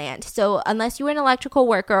power plant. So unless you were an electrical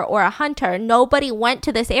worker or a hunter, nobody went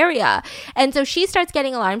to this area. And so she starts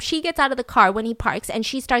getting alarmed. She gets out of the car when he parks, and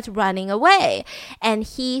she starts running away. And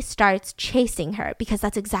he starts chasing her because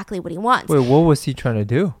that's exactly what he wants. Wait, what was he trying to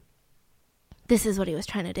do? This is what he was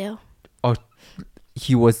trying to do. Oh,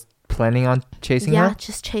 he was planning on chasing her? Yeah,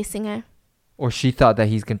 just chasing her. Or she thought that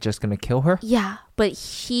he's just going to kill her? Yeah, but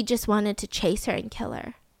he just wanted to chase her and kill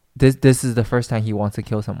her. This is the first time he wants to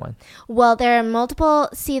kill someone. Well, there are multiple.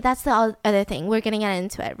 See, that's the other thing. We're going to get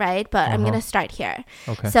into it, right? But I'm going to start here.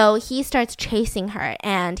 Okay. So he starts chasing her,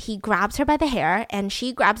 and he grabs her by the hair, and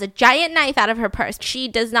she grabs a giant knife out of her purse. She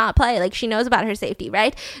does not play. Like, she knows about her safety,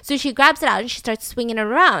 right? So she grabs it out, and she starts swinging it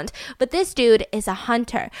around. But this dude is a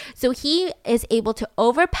hunter. So he is able to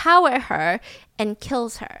overpower her and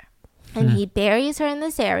kills her. And he buries her in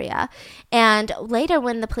this area. And later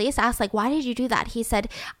when the police asked, like, why did you do that? He said,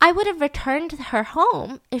 I would have returned her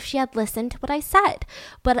home if she had listened to what I said.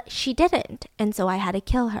 But she didn't. And so I had to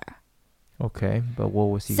kill her. Okay, but what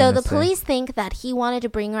was he gonna say? So the police think that he wanted to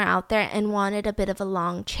bring her out there and wanted a bit of a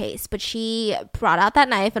long chase. But she brought out that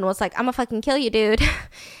knife and was like, I'm gonna fucking kill you, dude.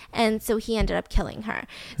 And so he ended up killing her.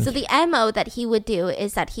 So the MO that he would do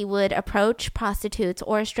is that he would approach prostitutes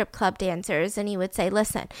or strip club dancers, and he would say,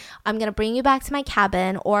 listen, I'm going to bring you back to my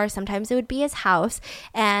cabin, or sometimes it would be his house.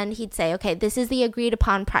 And he'd say, okay, this is the agreed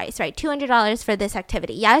upon price, right? $200 for this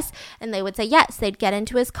activity. Yes. And they would say, yes. They'd get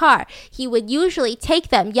into his car. He would usually take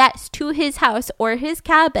them, yes, to his house or his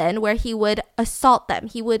cabin, where he would assault them.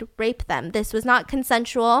 He would rape them. This was not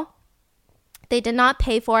consensual. They did not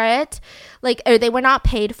pay for it, or they were not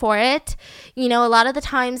paid for it. A lot of the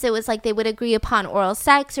times it was like they would agree upon oral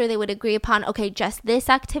sex, or they would agree upon, okay, just this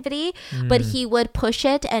activity, but he would push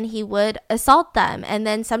it and he would assault them. And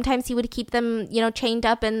then sometimes he would keep them, chained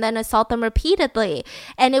up and then assault them repeatedly.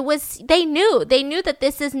 And they knew that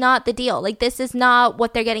this is not the deal. Like, this is not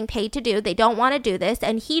what they're getting paid to do. They don't want to do this.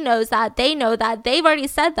 And he knows that. They know that. They've already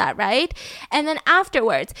said that, right? And then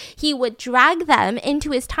afterwards, he would drag them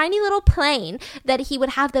into his tiny little plane that he would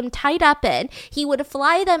have them tied up in. He would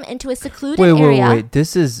fly them into a secluded area. Wait.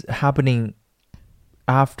 This is happening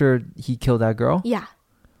after he killed that girl? Yeah.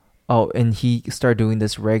 Oh, and he started doing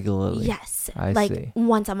this regularly? Yes. I see.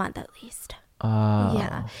 Once a month at least. Oh.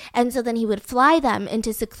 Yeah. And so then he would fly them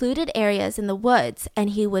into secluded areas in the woods,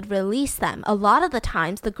 and he would release them. A lot of the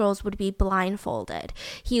times the girls would be blindfolded.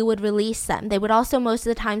 He would release them. They would also most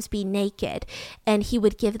of the times be naked, and he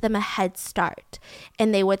would give them a head start,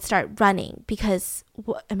 and they would start running because,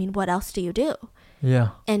 what else do you do? Yeah.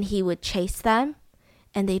 And he would chase them,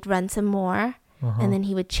 and they'd run some more, and then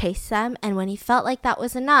he would chase them, and when he felt like that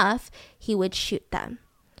was enough, he would shoot them.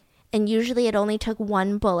 And usually it only took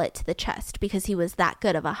one bullet to the chest because he was that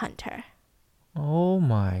good of a hunter. Oh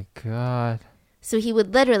my God. So he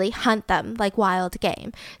would literally hunt them like wild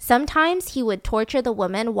game. Sometimes he would torture the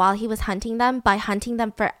woman while he was hunting them by hunting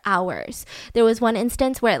them for hours. There was one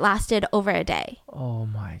instance where it lasted over a day. Oh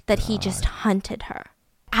my God. That he just hunted her.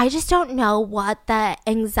 I just don't know what the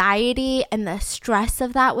anxiety and the stress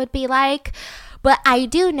of that would be like. But I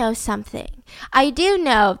do know something. I do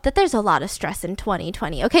know that there's a lot of stress in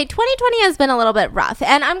 2020. Okay, 2020 has been a little bit rough.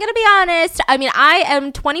 And I'm going to be honest, I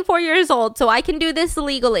am 24 years old, so I can do this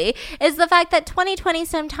legally. Is the fact that 2020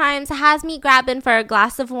 sometimes has me grabbing for a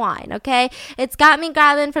glass of wine, okay? It's got me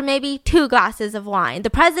grabbing for maybe 2 glasses of wine. The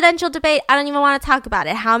presidential debate, I don't even want to talk about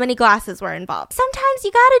it. How many glasses were involved? Sometimes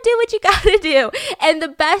you got to do what you got to do. And the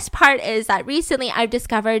best part is that recently I've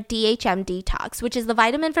discovered DHM Detox, which is the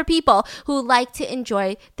vitamin for people who like to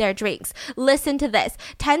enjoy their drinks. listen to this.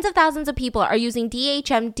 Tens of thousands of people are using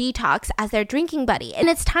DHM Detox as their drinking buddy. And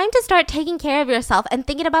it's time to start taking care of yourself and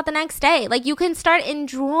thinking about the next day. Like, you can start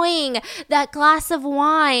enjoying that glass of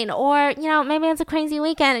wine, or, you know, maybe it's a crazy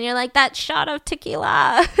weekend and you're like, that shot of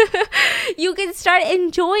tequila. You can start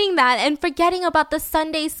enjoying that and forgetting about the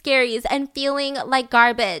Sunday scaries and feeling like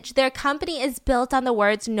garbage. Their company is built on the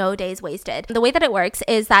words no days wasted. The way that it works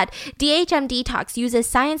is that DHM Detox uses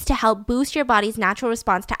science to help boost your body's natural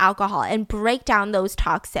response to alcohol and break down those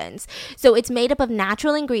toxins. So it's made up of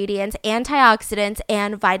natural ingredients, antioxidants,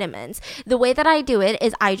 and vitamins. The way that I do it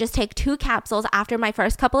is I just take 2 capsules after my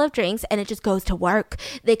first couple of drinks and it just goes to work.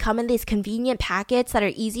 They come in these convenient packets that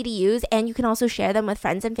are easy to use, and you can also share them with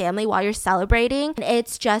friends and family while you're celebrating.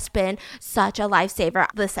 It's just been such a lifesaver.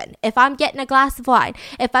 Listen, if I'm getting a glass of wine,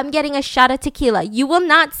 if I'm getting a shot of tequila, you will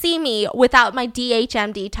not see me without my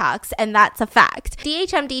DHM Detox, and that's a fact.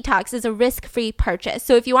 DHM Detox is a risk-free purchase.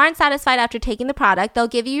 So if you aren't satisfied after taking the product, they'll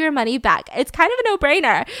give you your money back. It's kind of a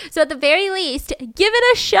no-brainer. So at the very least, give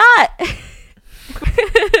it a shot.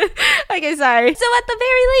 Okay, sorry. So at the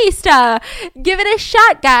very least, give it a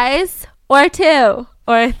shot, guys. Or 2.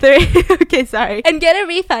 Or 3. Okay, sorry. And get a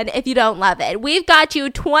refund if you don't love it. We've got you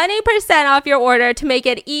 20% off your order to make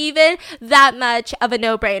it even that much of a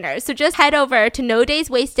no-brainer. So just head over to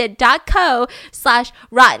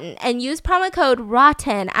nodayswasted.co/rotten and use promo code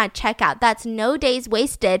ROTTEN at checkout. That's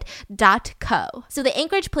nodayswasted.co. So the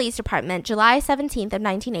Anchorage Police Department, July 17th of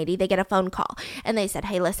 1980, they get a phone call and they said,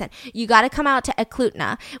 hey, listen, you got to come out to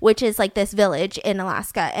Eklutna, which is like this village in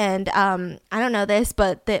Alaska. And I don't know this,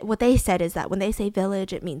 but what they said is that when they say village,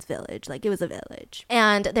 it means village. Like, it was a village.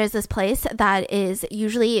 And there's this place that is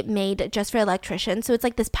usually made just for electricians. So it's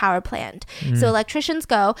like this power plant. So electricians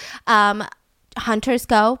go, hunters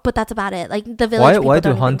go, but that's about it. Like, the village people why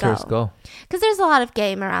don't do hunters go? Because there's a lot of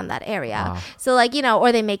game around that area. So, like, you know,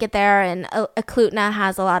 or they make it there, and Eklutna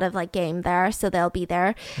has a lot of like game there, so they'll be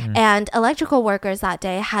there. And electrical workers that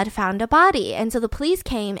day had found a body, and so the police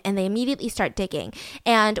came and they immediately start digging.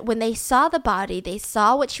 And when they saw the body, they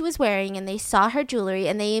saw what she was wearing and they saw her jewelry,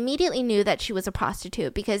 and they immediately knew that she was a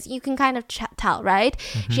prostitute, because you can kind of tell, right?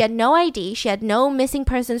 She had no ID, she had no missing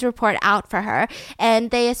persons report out for her,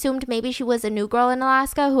 and they assumed maybe she was a new girl in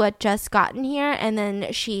Alaska who had just gotten here, and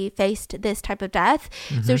then she faced this type of death.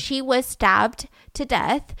 So she was stabbed to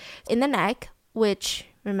death in the neck, which,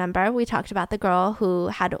 remember, we talked about the girl who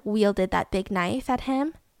had wielded that big knife at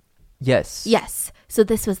him? Yes. So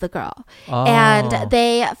this was the girl. And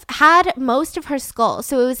they had most of her skull.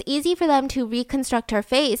 So it was easy for them to reconstruct her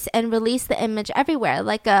face and release the image everywhere,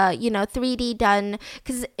 like a, 3D done.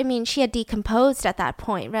 Because, I mean, she had decomposed at that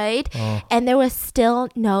point, right? And there was still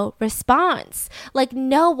no response. Like,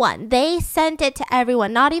 no one. They sent it to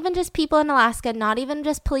everyone, not even just people in Alaska, not even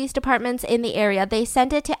just police departments in the area. They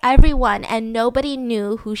sent it to everyone, and nobody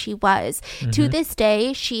knew who she was. To this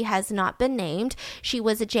day, she has not been named. She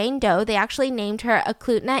was a Jane Doe. They actually named her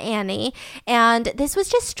Eklutna Annie, and this was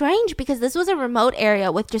just strange because this was a remote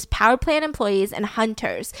area with just power plant employees and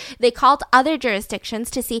hunters. They called other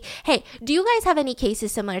jurisdictions to see, hey, do you guys have any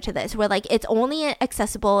cases similar to this where like it's only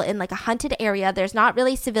accessible in like a hunted area, there's not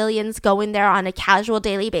really civilians going there on a casual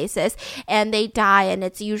daily basis, and they die, and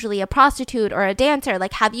it's usually a prostitute or a dancer?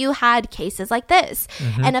 Like, have you had cases like this?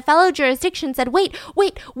 And a fellow jurisdiction said, wait,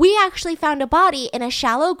 we actually found a body in a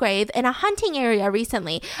shallow grave in a hunting area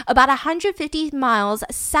recently, about 150 miles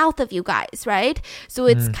south of you guys, right? So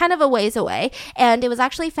it's kind of a ways away, and it was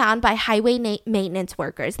actually found by highway maintenance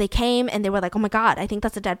workers. They came and they were like, oh my God, I think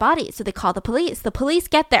that's a dead body. So they called the police. The police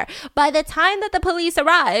get there. By the time that the police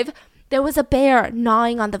arrive, there was a bear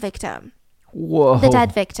gnawing on the victim. Whoa. The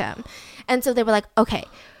dead victim. And so they were like, okay,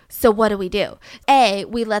 so what do? A,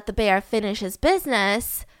 we let the bear finish his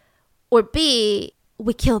business, or B,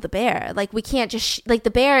 we kill the bear. Like, we can't just like, the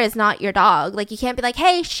bear is not your dog. Like, you can't be like,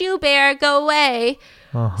 hey, shoo bear, go away.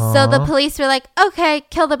 So the police were like, okay,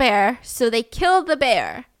 kill the bear. So they killed the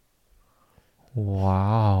bear.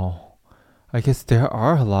 Wow. I guess there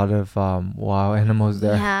are a lot of wild animals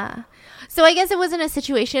there. Yeah. So I guess it wasn't a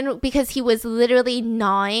situation because he was literally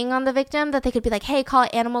gnawing on the victim that they could be like, hey, call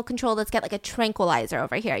animal control. Let's get like a tranquilizer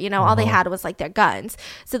over here. All they had was like their guns.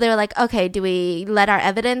 So they were like, okay, do we let our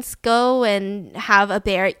evidence go and have a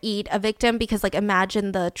bear eat a victim? Because like,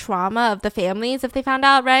 imagine the trauma of the families if they found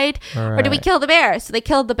out, right? Or do we kill the bear? So they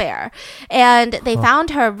killed the bear. And they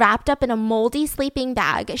found her wrapped up in a moldy sleeping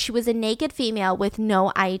bag. She was a naked female with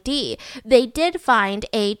no ID. They did find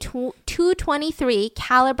a .223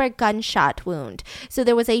 caliber gunshot wound. So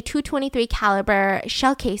there was a .223 caliber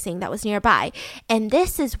shell casing that was nearby. And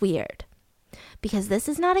this is weird because this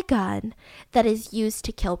is not a gun that is used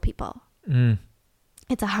to kill people.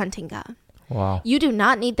 It's a hunting gun. Wow. You do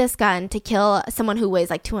not need this gun to kill someone who weighs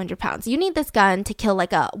like 200 pounds. You need this gun to kill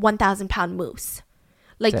like a 1,000 pound moose.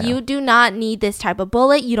 Like, Damn. you do not need this type of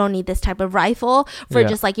bullet. You don't need this type of rifle for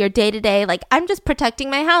just like your day-to-day, like, I'm just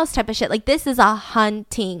protecting my house type of shit. Like, this is a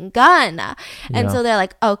hunting gun. And so they're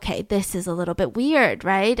like, okay, this is a little bit weird,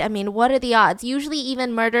 right? I mean, what are the odds? Usually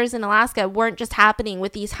even murders in Alaska weren't just happening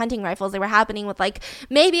with these hunting rifles. They were happening with like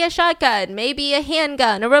maybe a shotgun, maybe a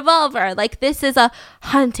handgun, a revolver. Like, this is a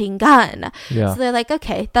hunting gun. So they're like,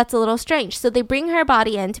 okay, that's a little strange. So they bring her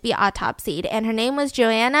body in to be autopsied, and her name was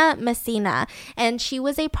Joanna Messina, and she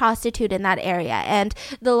was a prostitute in that area. And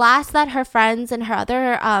the last that her friends and her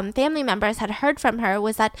other family members had heard from her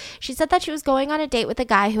was that she said that she was going on a date with a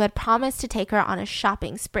guy who had promised to take her on a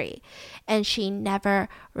shopping spree, and she never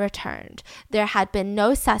returned. There had been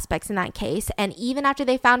no suspects in that case, and even after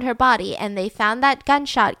they found her body and they found that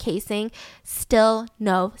gunshot casing, still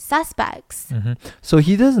no suspects. So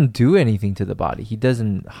he doesn't do anything to the body. He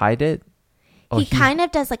doesn't hide it. He kind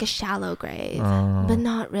of does like a shallow grave, but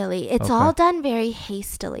not really. It's all done very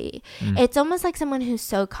hastily. It's almost like someone who's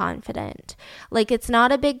so confident. Like, it's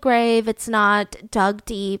not a big grave. It's not dug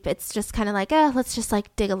deep. It's just kind of like, let's just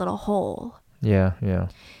like dig a little hole. Yeah.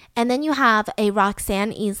 And then you have a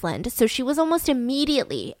Roxanne Eastland. So she was almost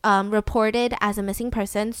immediately reported as a missing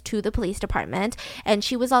person to the police department. And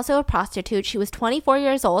she was also a prostitute. She was 24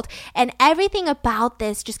 years old. And everything about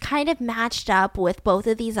this just kind of matched up with both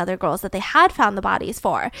of these other girls that they had found the bodies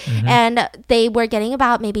for. And they were getting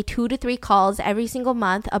about maybe 2 to 3 calls every single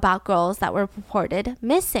month about girls that were reported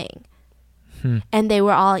missing. And they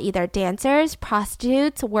were all either dancers,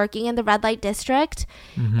 prostitutes, working in the red light district.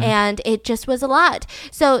 And it just was a lot.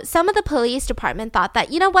 So some of the police department thought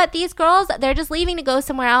that, you know what, these girls, they're just leaving to go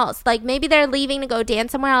somewhere else. Like, maybe they're leaving to go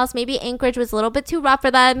dance somewhere else. Maybe Anchorage was a little bit too rough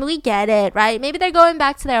for them. We get it, right? Maybe they're going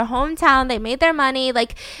back to their hometown. They made their money.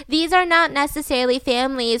 Like, these are not necessarily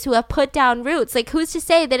families who have put down roots. Like, who's to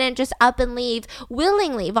say they didn't just up and leave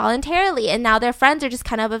willingly, voluntarily, and now their friends are just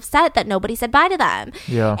kind of upset that nobody said bye to them.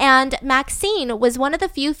 And Maxine was one of the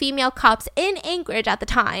few female cops in Anchorage at the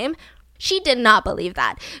time. She did not believe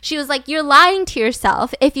that. She was like, you're lying to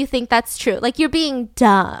yourself if you think that's true. Like, you're being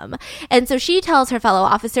dumb. And so she tells her fellow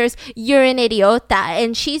officers, you're an idiota.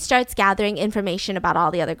 And she starts gathering information about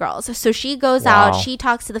all the other girls. So she goes out, she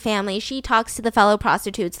talks to the family, she talks to the fellow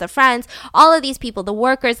prostitutes, the friends, all of these people, the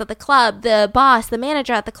workers at the club, the boss, the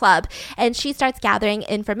manager at the club. And she starts gathering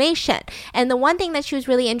information. And the one thing that she was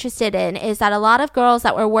really interested in is that a lot of girls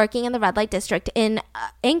that were working in the red light district in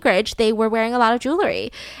Anchorage, they were wearing a lot of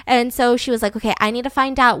jewelry. And so she was like, okay, I need to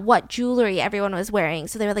find out what jewelry everyone was wearing.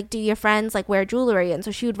 So they were like, do your friends like wear jewelry? And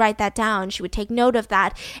so she would write that down. She would take note of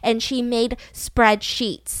that. And she made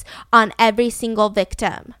spreadsheets on every single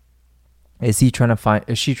victim. Is she trying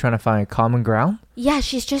to find common ground? Yeah,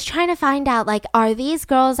 she's just trying to find out, like, are these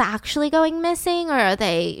girls actually going missing, or are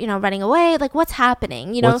they, running away? Like, what's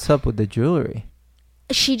happening? What's up with the jewelry?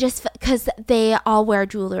 She just, because they all wear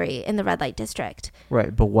jewelry in the red light district.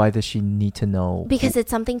 Right, but why does she need to know? Because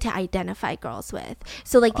it's something to identify girls with.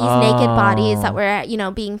 So like these naked bodies that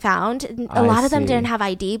were, being found, a lot of them didn't have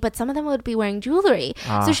ID, but some of them would be wearing jewelry.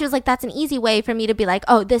 So she was like, that's an easy way for me to be like,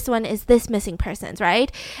 oh, this one is this missing person's,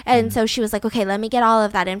 right? And so she was like, okay, let me get all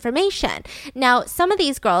of that information. Now, some of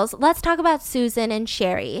these girls, let's talk about Susan and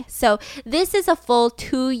Sherry. So this is a full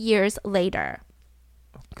 2 years later.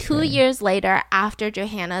 2 years later, after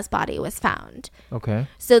Johanna's body was found. Okay.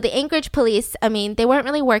 So the Anchorage police, they weren't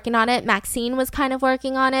really working on it. Maxine was kind of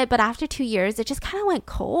working on it, but after 2 years, it just kind of went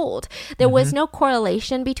cold. There was no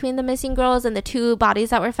correlation between the missing girls and the 2 bodies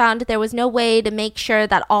that were found. There was no way to make sure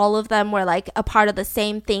that all of them were like a part of the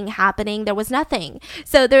same thing happening. There was nothing.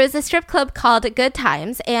 So there was a strip club called Good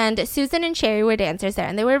Times, and Susan and Sherry were dancers there,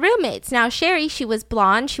 and they were roommates. Now, Sherry, she was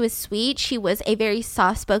blonde, she was sweet, she was a very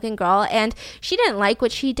soft-spoken girl, and she didn't like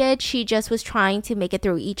what she did. She just was trying to make it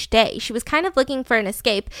through each day. She was kind of looking for an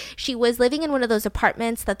escape. She was living in one of those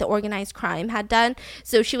apartments that the organized crime had done.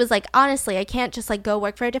 So she was like, honestly, I can't just like go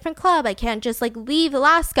work for a different club. I can't just like leave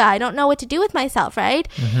Alaska. I don't know what to do with myself, right?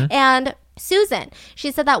 And Susan, she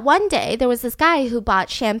said that one day there was this guy who bought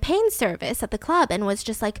champagne service at the club and was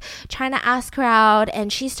just like trying to ask her out,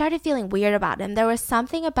 and she started feeling weird about him. There was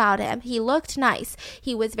something about him. He looked nice.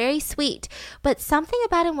 He was very sweet, but something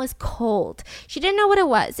about him was cold. She didn't know what it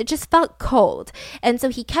was. It just felt cold. And so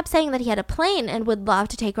he kept saying that he had a plane and would love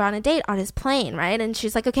to take her on a date on his plane, right? And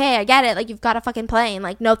she's like, okay, I get it. Like, you've got a fucking plane.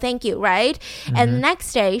 Like, no, thank you, right? And the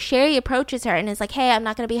next day, Sherry approaches her and is like, hey, I'm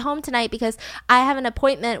not going to be home tonight because I have an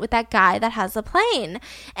appointment with that guy that has a plane.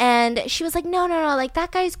 And she was like, no, like,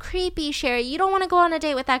 that guy's creepy, Sherry. You don't want to go on a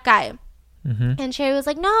date with that guy. And Sherry was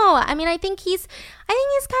like, no, I mean, I think he's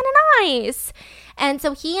kind of nice. And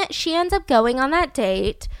so she ends up going on that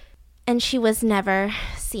date, and she was never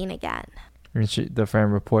seen again. And the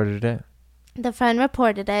friend reported it? The friend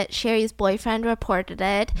reported it. Sherry's boyfriend reported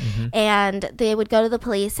it. And they would go to the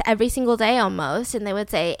police every single day almost. And they would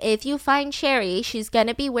say, if you find Sherry, she's going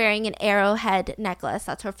to be wearing an arrowhead necklace.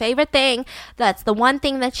 That's her favorite thing. That's the one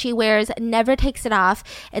thing that she wears, never takes it off.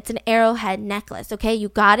 It's an arrowhead necklace. Okay, you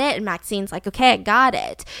got it? And Maxine's like, okay, I got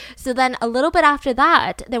it. So then a little bit after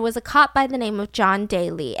that, there was a cop by the name of John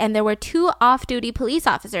Daly. And there were 2 off-duty police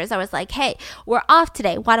officers that was like, hey, we're off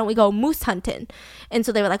today. Why don't we go moose hunting? And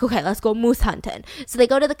so they were like, okay, let's go moose hunting. So they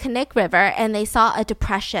go to the Kinnick River, and they saw a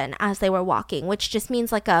depression as they were walking, which just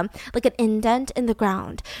means like an indent in the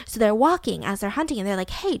ground. So they're walking as they're hunting, and they're like,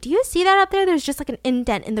 hey, do you see that up there? There's just like an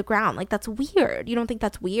indent in the ground. Like, that's weird. You don't think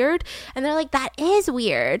that's weird? And they're like, that is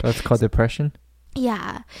weird. That's called depression?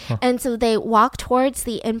 Yeah. And so they walk towards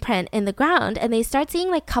the imprint in the ground, and they start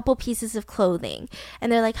seeing like couple pieces of clothing,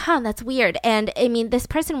 and they're like, that's weird. And I mean, this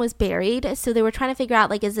person was buried, so they were trying to figure out,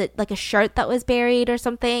 like, is it like a shirt that was buried or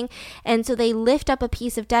something? And so they lift up a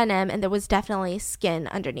piece of denim, and there was definitely skin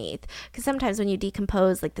underneath, because sometimes when you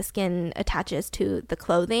decompose, like, the skin attaches to the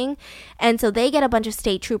clothing. And so they get a bunch of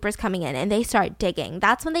state troopers coming in, and they start digging.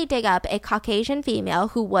 That's when they dig up a Caucasian female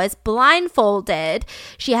who was blindfolded.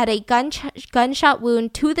 She had a gunshot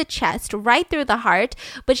wound to the chest, right through the heart,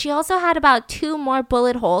 but she also had about 2 more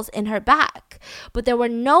bullet holes in her back. But there were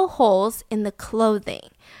no holes in the clothing.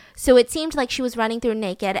 So it seemed like she was running through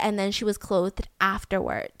naked, and then she was clothed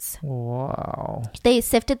afterwards. Wow. They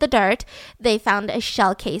sifted the dirt. They found a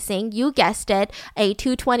shell casing. You guessed it, a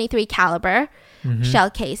 .223 caliber shell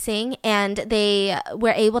casing, and they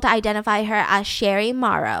were able to identify her as Sherry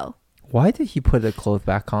Morrow. Why did he put the clothes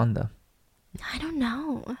back on them? I don't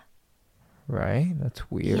know. Right?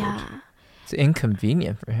 That's weird. Yeah. It's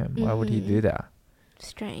inconvenient for him. Why would he do that?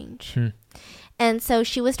 Strange. And so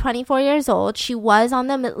she was 24 years old. She was on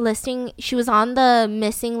the listing. She was on the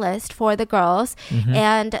missing list for the girls.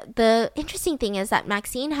 And the interesting thing is that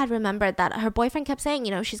Maxine had remembered that her boyfriend kept saying,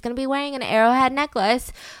 you know, she's going to be wearing an arrowhead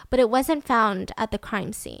necklace, but it wasn't found at the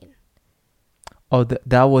crime scene. Oh,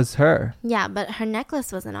 that was her? Yeah, but her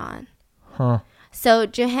necklace wasn't on. Huh. So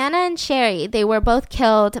Johanna and Sherry, they were both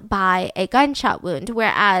killed by a gunshot wound,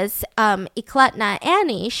 whereas Ecletna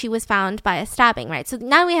Annie, she was found by a stabbing, right? So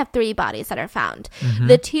now we have 3 bodies that are found.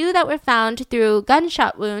 The 2 that were found through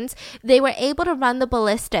gunshot wounds, they were able to run the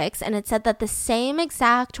ballistics, and it said that the same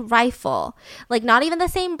exact rifle, like not even the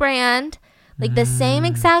same brand, like the same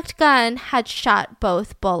exact gun had shot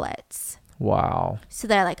both bullets. Wow. So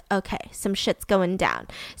they're like, okay, some shit's going down.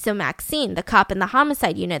 So Maxine, the cop in the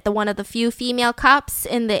homicide unit, the one of the few female cops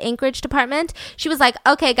in the Anchorage department, she was like,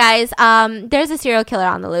 okay, guys, there's a serial killer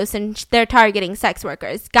on the loose, and they're targeting sex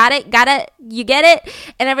workers. Got it? You get it?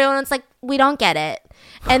 And everyone was like, we don't get it.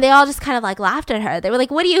 And they all just kind of like laughed at her. They were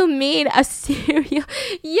like, what do you mean a serial?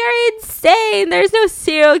 You're insane. There's no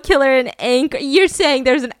serial killer in Anchorage. You're saying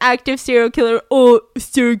there's an active serial killer. Oh,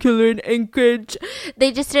 serial killer in Anchorage.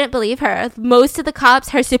 They just didn't believe her. Most of the cops,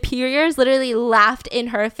 her superiors, literally laughed in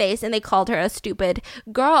her face, and they called her a stupid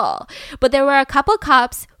girl. But there were a couple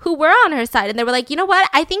cops who were on her side, and they were like, you know what?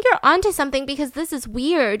 I think you're onto something, because this is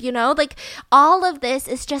weird, you know? Like, all of this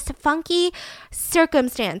is just funky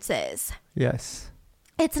circumstances. Yes.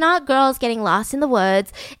 It's not girls getting lost in the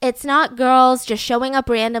woods. It's not girls just showing up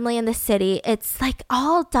randomly in the city. It's like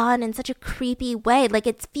all done in such a creepy way. Like,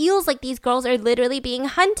 it feels like these girls are literally being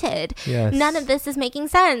hunted. Yes. None of this is making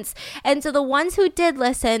sense. And so the ones who did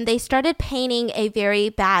listen, they started painting a very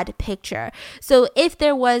bad picture. So if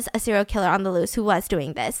there was a serial killer on the loose who was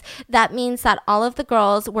doing this, that means that all of the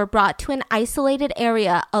girls were brought to an isolated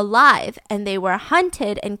area alive, and they were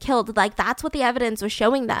hunted and killed. Like, that's what the evidence was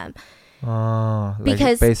showing them.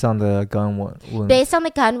 Because based on the gun wound. Based on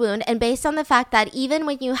the gun wound, and based on the fact that even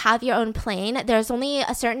when you have your own plane, there's only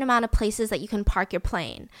a certain amount of places that you can park your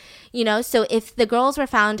plane. You know, so if the girls were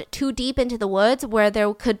found too deep into the woods where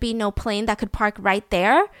there could be no plane that could park right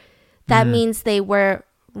there, that means they were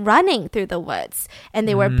running through the woods, and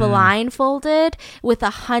they were blindfolded with a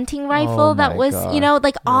hunting rifle that was, God. You know,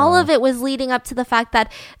 like all of it was leading up to the fact that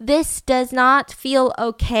this does not feel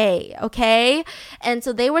okay? And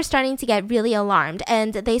so they were starting to get really alarmed,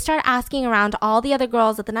 and they start asking around all the other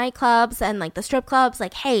girls at the nightclubs and like the strip clubs,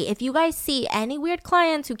 like, hey, if you guys see any weird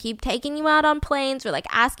clients who keep taking you out on planes or like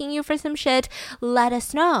asking you for some shit, let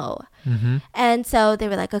us know. And so they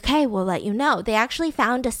were like, okay, we'll let you know. They actually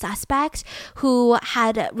found a suspect who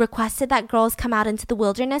had requested that girls come out into the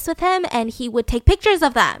wilderness with him, and he would take pictures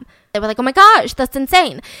of them. They were like, oh my gosh, that's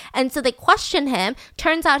insane. And so they questioned him.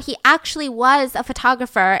 Turns out he actually was a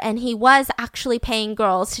photographer, and he was actually paying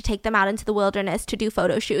girls to take them out into the wilderness to do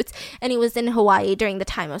photo shoots. And he was in Hawaii during the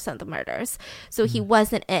time of some of the murders. So he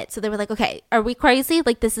wasn't it. So they were like, okay, are we crazy?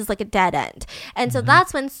 Like, this is like a dead end. And so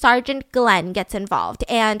that's when Sergeant Glenn gets involved.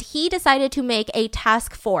 And he decided to make a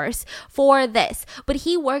task force for this. But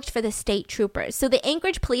he worked for the state troopers. So the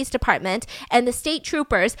Anchorage Police Department and the state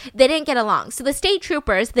troopers, they didn't get along. So the state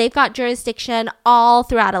troopers, they've got jurisdiction all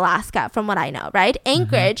throughout Alaska, from what I know, right?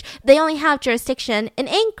 Anchorage, they only have jurisdiction in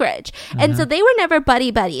Anchorage. And so they were never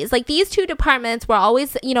buddies. Like, these two departments were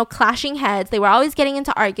always, you know, clashing heads. They were always getting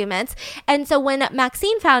into arguments. And so when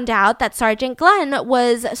Maxine found out that Sergeant Glenn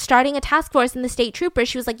was starting a task force in the state troopers,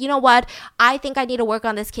 she was like, you know what? I think I need to work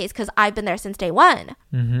on this case because I've been there since day one.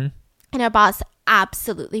 And her boss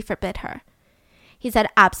absolutely forbid her. He said,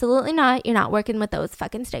 absolutely not. You're not working with those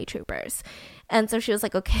fucking state troopers. And so she was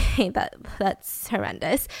like, okay, that's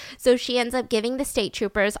horrendous. So she ends up giving the state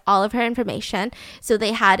troopers all of her information. So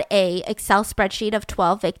they had a Excel spreadsheet of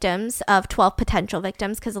 12 victims, of 12 potential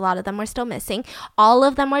victims, because a lot of them were still missing. All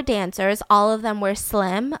of them were dancers. All of them were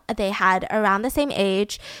slim. They had around the same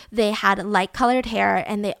age. They had light colored hair,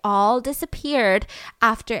 and they all disappeared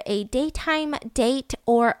after a daytime date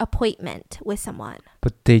or appointment with someone.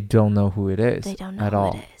 But they don't know who it is. They don't know at who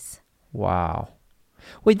all. it is. Wow.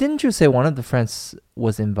 Wait, didn't you say one of the friends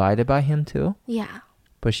was invited by him too? Yeah.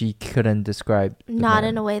 But she couldn't describe. Not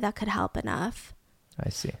in a way that could help enough. I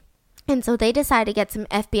see. And so they decide to get some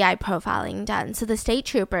FBI profiling done. So the state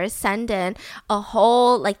troopers send in a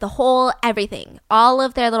whole, like the whole everything, all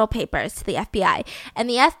of their little papers to the FBI. And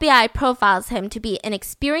the FBI profiles him to be an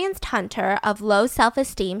experienced hunter of low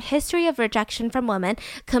self-esteem, history of rejection from women,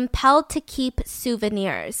 compelled to keep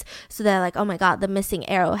souvenirs. So they're like, oh my God, the missing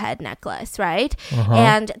arrowhead necklace, right?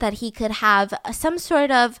 And that he could have some sort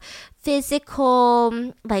of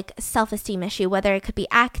physical, like, self-esteem issue, whether it could be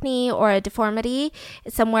acne or a deformity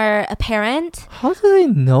somewhere apparent. How do they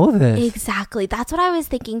know this? Exactly. That's what I was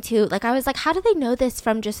thinking too. Like, I was like, how do they know this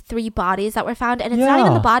from just 3 bodies that were found? And it's not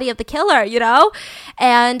even the body of the killer, you know?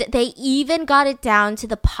 And they even got it down to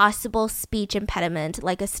the possible speech impediment,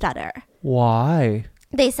 like a stutter. Why?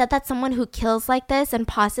 They said that someone who kills like this, and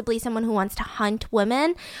possibly someone who wants to hunt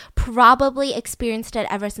women, probably experienced it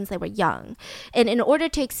ever since they were young. And in order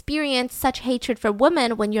to experience such hatred for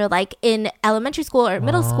women when you're like in elementary school or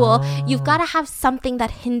middle school, you've got to have something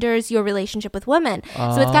that hinders your relationship with women.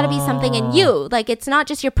 So it's got to be something in you. Like, it's not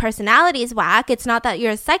just your personality is whack. It's not that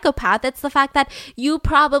you're a psychopath. It's the fact that you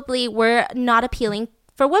probably were not appealing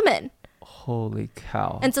for women. Holy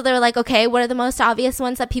cow. And so they were like, okay, what are the most obvious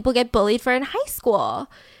ones that people get bullied for in high school?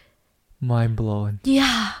 Mind blowing.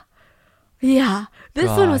 Yeah. This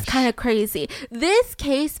one was kind of crazy. This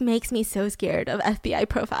case makes me so scared of FBI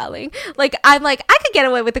profiling. Like, I'm like, I could get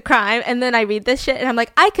away with the crime. And then I read this shit and I'm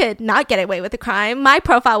like, I could not get away with the crime. My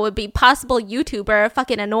profile would be possible YouTuber,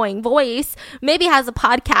 fucking annoying voice, maybe has a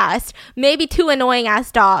podcast, maybe 2 annoying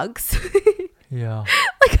ass dogs. Yeah.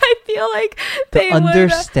 Like, I feel like the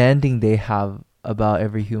understanding they have about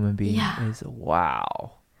every human being is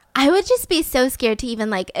wow. I would just be so scared to even,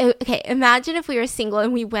 like, okay, imagine if we were single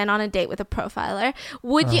and we went on a date with a profiler.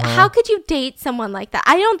 Would you, how could you date someone like that?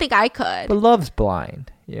 I don't think I could. But love's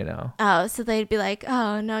blind, you know. Oh, so they'd be like,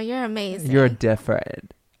 oh no, you're amazing. You're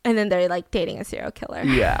different. And then they're like dating a serial killer.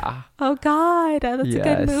 Yeah. Oh God, that's a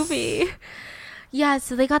good movie. Yeah,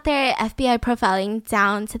 so they got their FBI profiling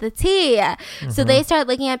down to the T. So they start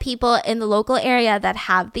looking at people in the local area that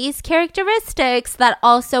have these characteristics that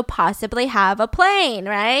also possibly have a plane,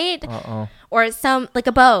 right? Or some, like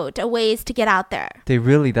a boat, a ways to get out there.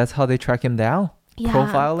 That's how they track him down? Yeah.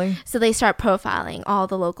 Profiling? So they start profiling all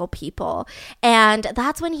the local people. And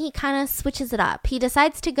that's when he kind of switches it up. He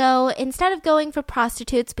decides to go, instead of going for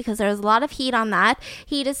prostitutes, because there's a lot of heat on that,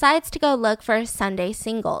 he decides to go look for Sunday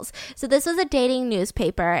singles. So this was a dating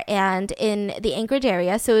newspaper and in the Anchorage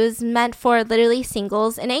area. So it was meant for literally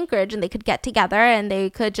singles in Anchorage, and they could get together and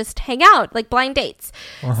they could just hang out, like blind dates.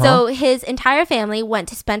 So his entire family went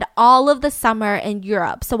to spend all of the summer in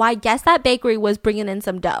Europe. So I guess that bakery was bringing in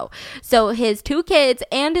some dough. So his 2 kids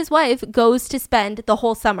and his wife goes to spend the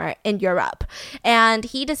whole summer in Europe, and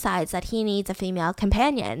he decides that he needs a female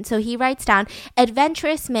companion. So he writes down,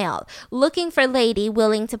 adventurous male looking for lady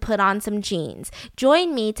willing to put on some jeans,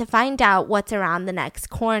 join me to find out what's around the next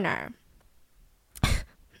corner.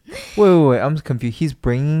 wait, I'm confused. He's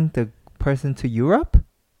bringing the person to Europe?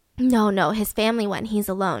 No, his family went. He's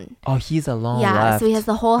alone. Oh, he's alone. Yeah, left. so he has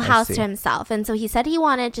the whole house see. to himself. And so he said he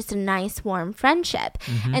wanted just a nice, warm friendship.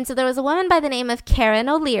 Mm-hmm. And so there was a woman by the name of Karen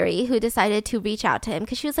O'Leary who decided to reach out to him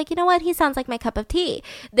because she was like, you know what? He sounds like my cup of tea.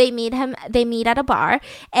 They meet at a bar,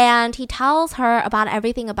 and he tells her about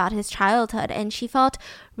everything about his childhood. And she felt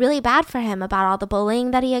really bad for him about all the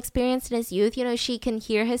bullying that he experienced in his youth. You know, she can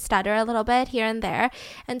hear his stutter a little bit here and there.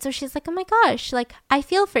 And so she's like, oh my gosh, like, I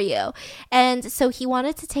feel for you. And so he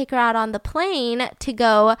wanted to take her out on the plane to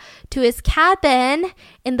go to his cabin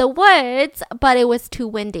in the woods, but it was too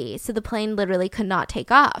windy. So the plane literally could not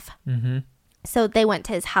take off. Mm-hmm. So they went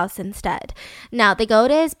to his house instead. Now they go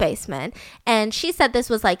to his basement, and she said this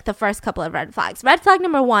was like the first couple of red flags. Red flag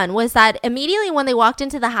number one was that immediately when they walked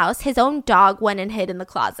into the house, his own dog went and hid in the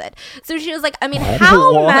closet. So she was like, I mean,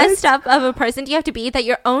 how messed up of a person do you have to be that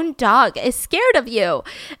your own dog is scared of you?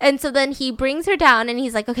 And so then he brings her down, and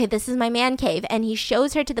he's like, okay, this is my man cave. And he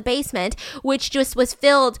shows her to the basement, which just was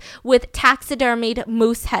filled with taxidermied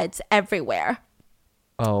moose heads everywhere.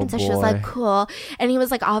 Oh, and so boy. she was like, cool. And he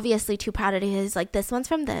was like, obviously too proud of it. He's like, this one's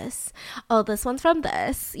from this. Oh, this one's from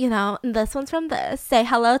this. You know, and this one's from this. Say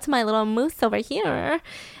hello to my little moose over here.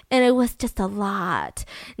 And it was just a lot.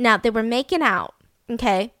 Now, they were making out.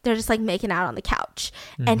 Okay. They're just like making out on the couch.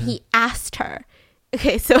 Mm-hmm. And he asked her.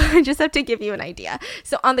 Okay, so I just have to give you an idea.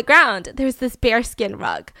 So on the ground, there's this bearskin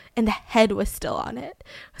rug. And the head was still on it.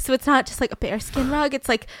 So it's not just like a bearskin rug. It's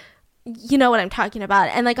like, you know what I'm talking about.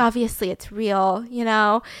 And like, obviously it's real, you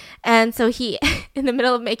know? And so he, in the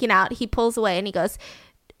middle of making out, he pulls away and he goes,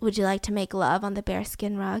 would you like to make love on the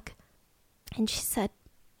bearskin rug? And she said,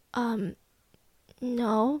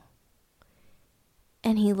 no.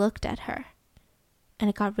 And he looked at her, and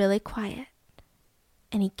it got really quiet.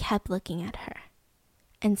 And he kept looking at her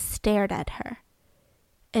and stared at her.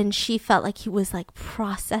 And she felt like he was like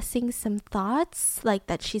processing some thoughts, like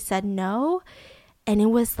that she said no. And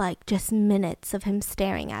it was like just minutes of him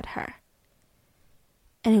staring at her.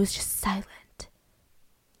 And it was just silent.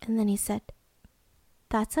 And then he said,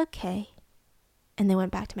 that's okay. And they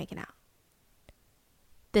went back to making out.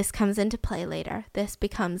 This comes into play later. This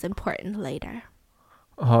becomes important later.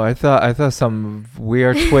 Oh, I thought some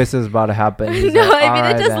weird twist is about to happen. He's no, like,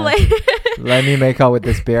 I mean, it just later. Let me make out with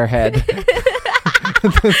this bear head.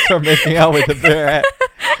 Start making out with the bear head.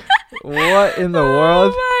 What in the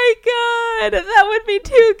world? Oh my God. That would be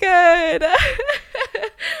too good.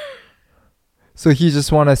 So he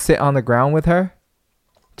just want to sit on the ground with her?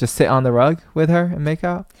 Just sit on the rug with her and make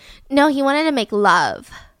out? No, he wanted to make love.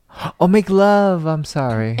 Oh, make love. I'm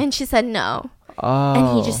sorry. And she said no. Oh.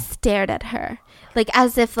 And he just stared at her. Like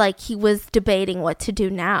as if like he was debating what to do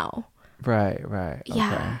now. Right.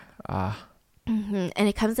 Yeah. Okay. Mm-hmm. And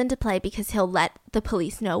it comes into play because he'll let the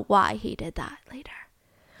police know why he did that later.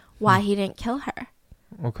 Why he didn't kill her.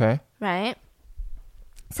 Okay. Right?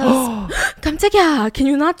 So, 깜짝이야. Can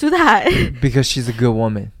you not do that? Because she's a good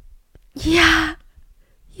woman. Yeah.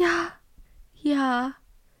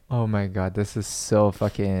 Oh my God, this is so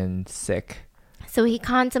fucking sick. So he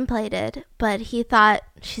contemplated, but he thought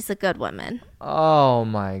she's a good woman. Oh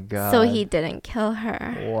my God. So he didn't kill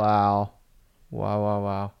her. Wow.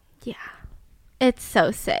 Yeah. It's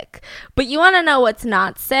so sick. But you want to know what's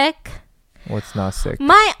not sick? What's not sick?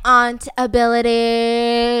 My aunt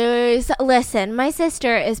abilities. Listen, my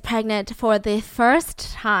sister is pregnant for the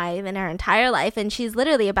first time in her entire life, and she's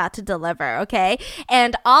literally about to deliver, okay?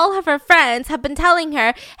 And all of her friends have been telling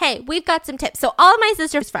her, hey, we've got some tips. So all of my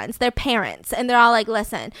sister's friends, they're parents, and they're all like,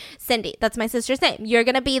 listen, Cindy, that's my sister's name. You're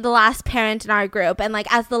going to be the last parent in our group. And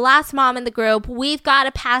like, as the last mom in the group, we've got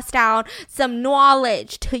to pass down some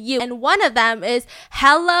knowledge to you. And one of them is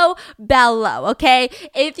Hello Bello, okay?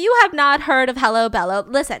 If you have not heard of Hello Bello,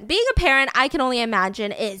 listen, being a parent, I can only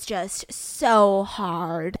imagine, is just so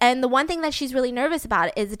hard. And the one thing that she's really nervous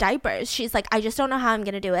about is diapers. She's like, I just don't know how I'm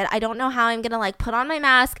gonna do it. I don't know how I'm gonna like put on my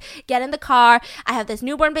mask, get in the car. I have this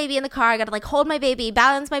newborn baby in the car. I gotta like hold my baby,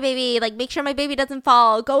 balance my baby, like make sure my baby doesn't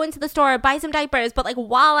fall, go into the store, buy some diapers. But like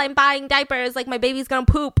while I'm buying diapers, like my baby's gonna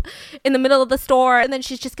poop in the middle of the store, and then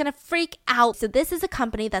she's just gonna freak out. So this is a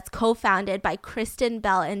company that's co-founded by Kristen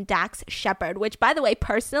Bell and Dax Shepard, which, by the way,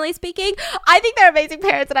 personally speaking, I think they're amazing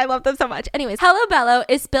parents and I love them so much. Anyways, Hello Bello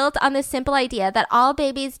is built on the simple idea that all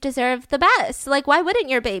babies deserve the best. Like, why wouldn't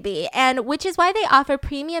your baby? And which is why they offer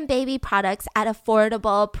premium baby products at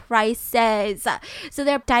affordable prices. So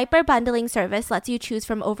their diaper bundling service lets you choose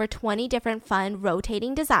from over 20 different fun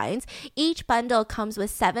rotating designs. Each bundle comes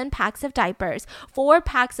with 7 packs of diapers, 4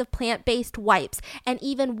 packs of plant-based wipes, and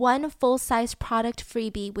even 1 full-size product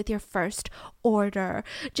freebie with your first order.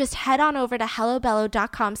 Just head on over to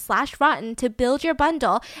hellobello.com/Ryan rotten to build your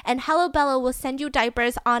bundle, and Hello Bello will send you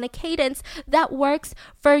diapers on a cadence that works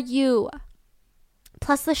for you.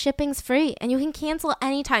 Plus the shipping's free and you can cancel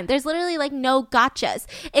anytime. There's literally like no gotchas.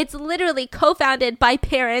 It's literally co-founded by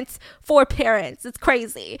parents for parents. It's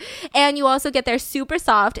crazy. And you also get their super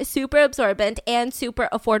soft, super absorbent, and super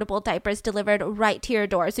affordable diapers delivered right to your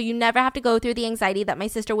door. So you never have to go through the anxiety that my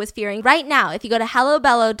sister was fearing. Right now, if you go to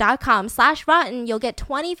hellobello.com/rotten, you'll get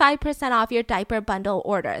 25% off your diaper bundle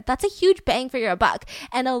order. That's a huge bang for your buck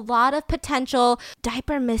and a lot of potential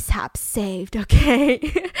diaper mishaps saved, okay?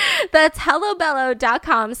 That's hellobello.com/rotten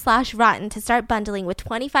to start bundling with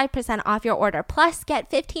 25% off your order. Plus, get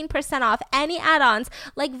 15% off any add-ons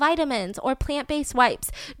like vitamins or plant-based wipes.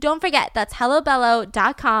 Don't forget, that's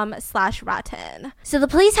hellobello.com/rotten. So the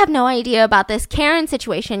police have no idea about this Karen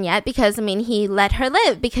situation yet because, I mean, he let her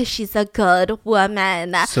live because she's a good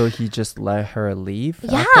woman. So he just let her leave?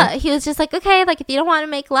 Yeah, after? he was just like, okay, like if you don't want to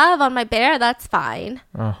make love on my bear, that's fine.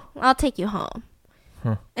 Oh. I'll take you home.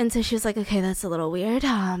 Huh. And so she was like, okay, that's a little weird.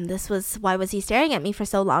 Why was he staring at me for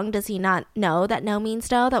so long? Does he not know that no means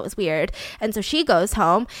no? That was weird. And so she goes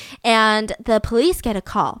home and the police get a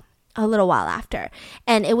call a little while after.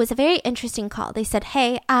 And it was a very interesting call. They said,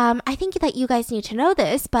 hey, I think that you guys need to know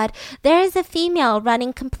this, but there is a female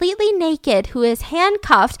running completely naked who is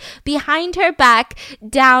handcuffed behind her back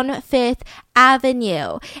down Fifth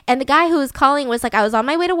Avenue. And the guy who was calling was like, I was on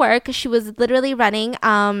my way to work. She was literally running,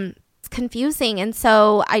 confusing, and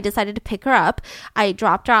so I decided to pick her up. I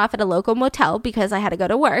dropped her off at a local motel because I had to go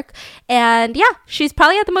to work, and yeah, she's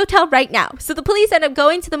probably at the motel right now. So the police end up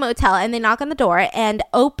going to the motel and they knock on the door, and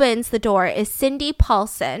opens the door is Cindy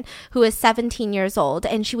Paulson, who is 17 years old,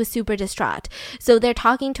 and she was super distraught. So they're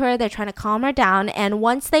talking to her, they're trying to calm her down, and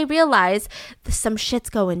once they realize some shit's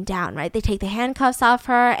going down, right, they take the handcuffs off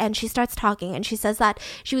her and she starts talking, and she says that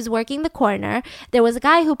she was working the corner. There was a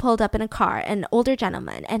guy who pulled up in a car, an older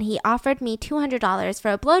gentleman, and he offered me $200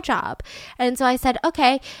 for a blowjob. And so I said,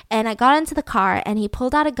 okay. And I got into the car and he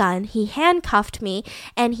pulled out a gun. He handcuffed me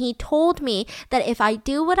and he told me that if I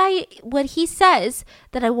do what he says,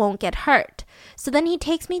 that I won't get hurt. So then he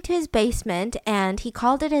takes me to his basement and he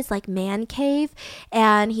called it his like man cave,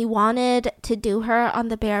 and he wanted to do her on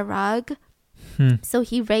the bear rug. So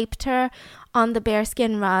he raped her on the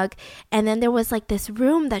bearskin rug, and then there was like this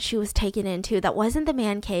room that she was taken into that wasn't the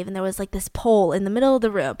man cave, and there was like this pole in the middle of the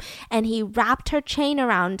room, and he wrapped her chain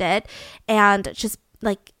around it and just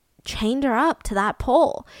like chained her up to that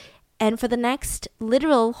pole. And for the next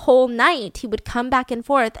literal whole night, he would come back and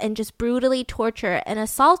forth and just brutally torture and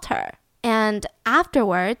assault her. And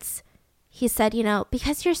afterwards, he said, you know,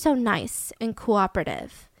 because you're so nice and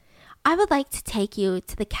cooperative, I would like to take you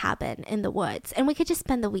to the cabin in the woods and we could just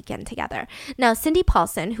spend the weekend together. Now, Cindy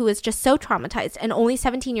Paulson, who is just so traumatized and only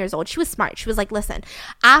 17 years old, she was smart. She was like, listen,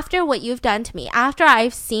 after what you've done to me, after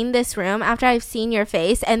I've seen this room, after I've seen your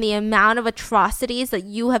face and the amount of atrocities that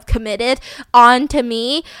you have committed onto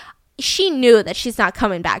me, she knew that she's not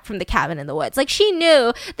coming back from the cabin in the woods. Like, she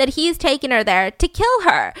knew that he's taking her there to kill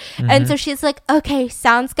her. And so she's like, okay,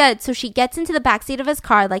 sounds good. So she gets into the backseat of his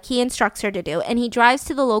car like he instructs her to do, and he drives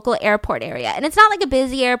to the local airport area. And it's not like a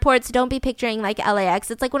busy airport, so don't be picturing like LAX.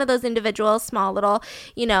 It's like one of those individual small little,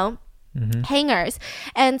 you know, hangars.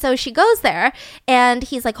 And so she goes there and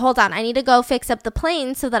he's like, hold on, I need to go fix up the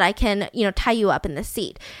plane so that I can, you know, tie you up in the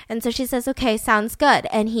seat. And so she says, okay, sounds good.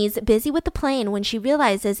 And he's busy with the plane when she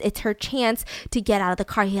realizes it's her chance to get out of the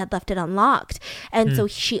car. He had left it unlocked. And so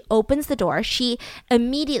she opens the door. She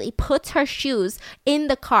immediately puts her shoes in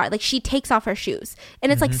the car. Like, she takes off her shoes,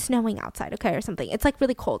 and it's like snowing outside, okay, or something. It's like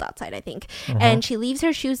really cold outside, I think. And she leaves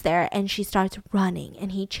her shoes there and she starts running,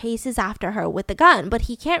 and he chases after her with the gun, but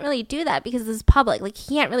he can't really do that because this is public. Like,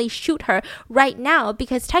 he can't really shoot her right now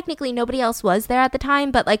because technically nobody else was there at the time,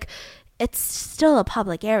 but like, it's still a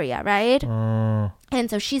public area, right? And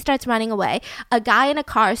so she starts running away. A guy in a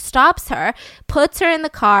car stops her, puts her in the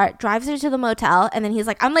car, drives her to the motel, and then he's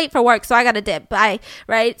like, I'm late for work, so I gotta dip. Bye.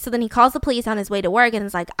 Right? So then he calls the police on his way to work and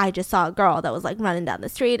is like, I just saw a girl that was like running down the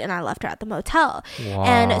street and I left her at the motel. Wow.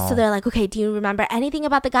 And so they're like, okay, do you remember anything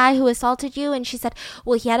about the guy who assaulted you? And she said,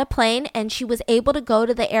 well, he had a plane, and she was able to go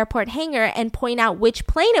to the airport hangar and point out which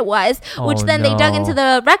plane it was, which then they dug into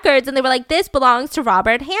the records and they were like, this belongs to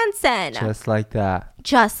Robert Hansen. Just like that.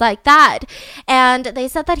 Just like that. And they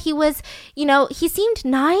said that he was, you know, he seemed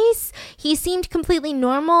nice. He seemed completely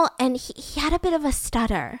normal, and he had a bit of a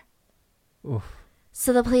stutter. Oof.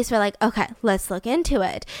 So the police were like, okay, let's look into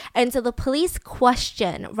it. And so the police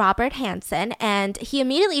question Robert Hansen, and he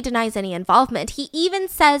immediately denies any involvement. He even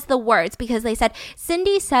says the words, because they said,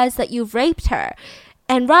 Cindy says that you've raped her.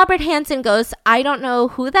 And Robert Hansen goes, I don't know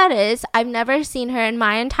who that is. I've never seen her in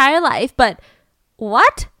my entire life, but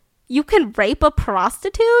what? You can rape a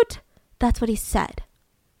prostitute? That's what he said.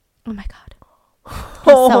 Oh my God. I'm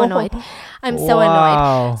so annoyed. I'm so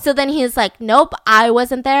annoyed. So then he's like, nope, I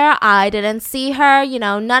wasn't there. I didn't see her. You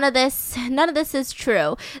know, none of this is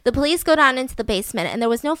true. The police go down into the basement and there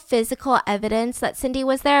was no physical evidence that Cindy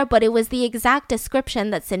was there, but it was the exact description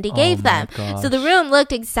that Cindy gave them. Gosh. So the room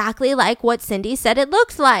looked exactly like what Cindy said it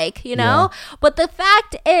looked like, you know? Yeah. But the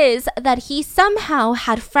fact is that he somehow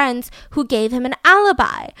had friends who gave him an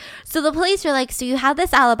alibi. So the police were like, so you have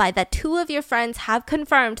this alibi that 2 of your friends have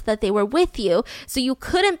confirmed that they were with you, so you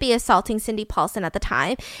couldn't be assaulting Cindy Paulson at the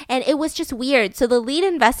time, and it was just weird. So the lead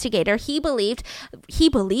investigator, he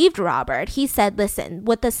believed Robert. He said, listen,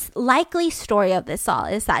 what the likely story of this all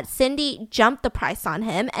is that Cindy jumped the price on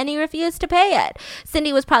him and he refused to pay it.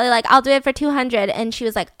 Cindy was probably like, I'll do it for $200, and she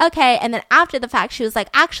was like, okay. And then after the fact, she was like,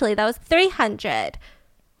 actually, that was $300.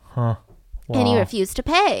 Huh. Wow. And he refused to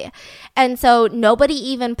pay. And so nobody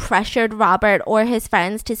even pressured Robert or his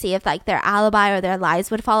friends to see if like their alibi or their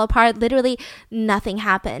lies would fall apart. Literally nothing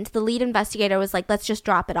happened. The lead investigator was like, let's just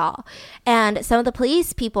drop it all. And some of the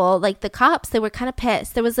police people, like the cops, they were kind of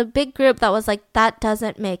pissed. There was a big group that was like, that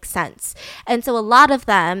doesn't make sense. And so a lot of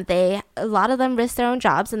them risked their own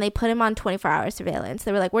jobs and they put him on 24-hour surveillance.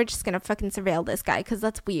 They were like, we're just going to fucking surveil this guy because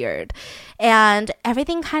that's weird. And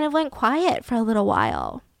everything kind of went quiet for a little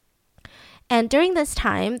while. And during this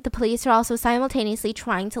time, the police are also simultaneously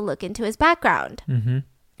trying to look into his background. Mm-hmm.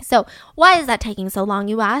 So why is that taking so long,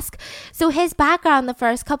 you ask? So his background, the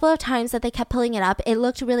first couple of times that they kept pulling it up, it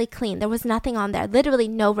looked really clean. There was nothing on there, literally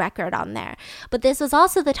no record on there. But this was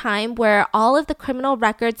also the time where all of the criminal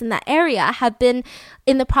records in that area have been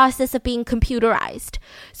in the process of being computerized.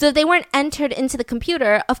 So if they weren't entered into the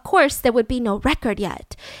computer, of course, there would be no record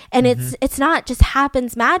yet. And it's not just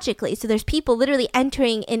happens magically. So there's people literally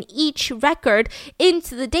entering in each record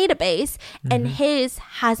into the database, and his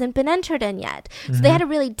hasn't been entered in yet. So they had to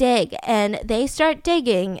really dig, and they start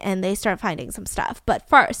digging and they start finding some stuff. But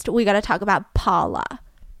first, we got to talk about Paula.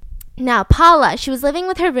 Now, Paula, she was living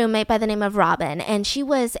with her roommate by the name of Robin, and she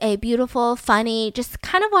was a beautiful, funny, just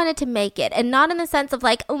kind of wanted to make it. And not in the sense of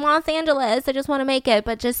like, Los Angeles, I just want to make it,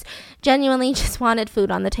 but just genuinely just wanted food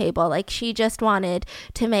on the table. Like, she just wanted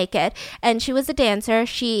to make it. And she was a dancer.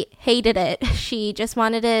 She hated it. She just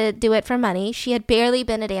wanted to do it for money. She had barely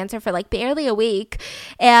been a dancer for like barely a week.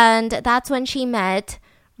 And that's when she met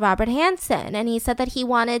Robert Hansen. And he said that he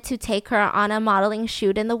wanted to take her on a modeling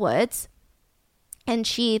shoot in the woods. And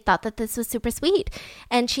she thought that this was super sweet.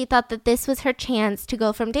 And she thought that this was her chance to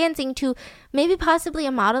go from dancing to maybe possibly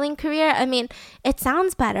a modeling career. I mean, it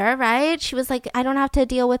sounds better, right? She was like, I don't have to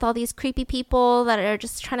deal with all these creepy people that are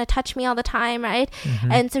just trying to touch me all the time, right?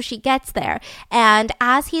 And so she gets there. And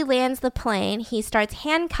as he lands the plane, he starts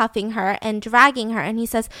handcuffing her and dragging her. And he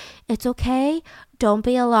says, it's okay. Don't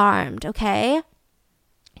be alarmed, okay?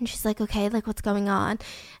 And she's like, okay, like what's going on?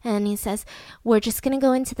 And he says, we're just going to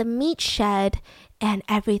go into the meat shed and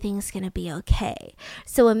everything's going to be okay.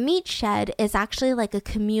 So a meat shed is actually like a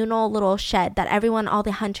communal little shed that all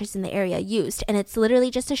the hunters in the area used. And it's literally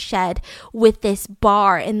just a shed with this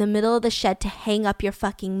bar in the middle of the shed to hang up your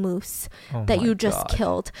fucking moose that you just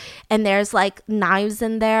killed. And there's like knives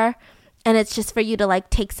in there. And it's just for you to like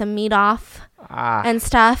take some meat off and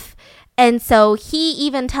stuff. And so he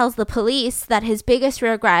even tells the police that his biggest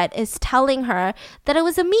regret is telling her that it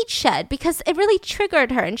was a meat shed because it really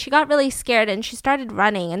triggered her and she got really scared and she started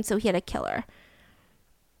running, and so he had to kill her.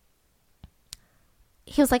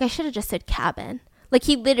 He was like, I should have just said cabin. Like,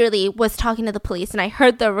 he literally was talking to the police, and I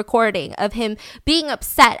heard the recording of him being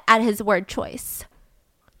upset at his word choice.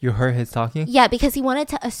 You heard his talking? Yeah, because he wanted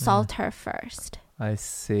to assault her first. I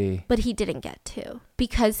see. But he didn't get to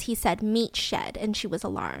because he said meat shed and she was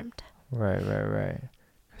alarmed. Right.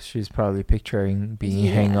 She's probably picturing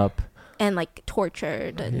being hung up. And like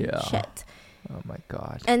tortured and shit. Oh my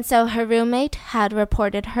God. And so her roommate had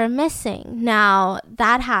reported her missing. Now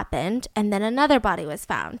that happened, and then another body was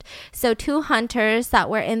found. So 2 hunters that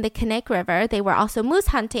were in the Kinnick River, they were also moose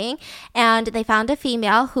hunting, and they found a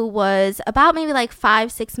female who was about maybe like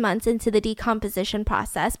 5-6 months into the decomposition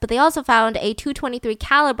process. But they also found a .223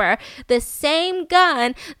 caliber, the same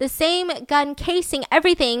gun casing,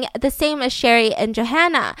 everything the same as Sherry and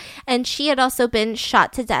Johanna. And she had also been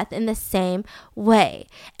shot to death in the same way.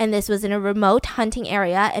 And this was in a remote hunting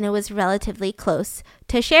area, and it was relatively close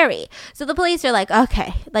to Sherry. So the police are like,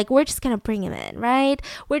 okay, like we're just gonna bring him in, right?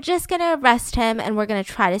 We're just gonna arrest him and we're gonna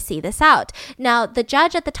try to see this out. Now, the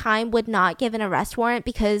judge at the time would not give an arrest warrant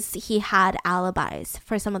because he had alibis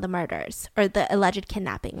for some of the murders or the alleged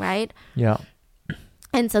kidnapping, right? Yeah.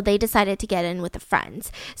 And so they decided to get in with the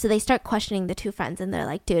friends. So they start questioning the two friends and they're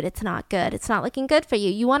like, dude, it's not good. It's not looking good for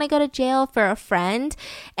you. You want to go to jail for a friend?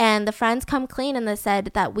 And the friends come clean and they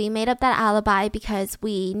said that we made up that alibi because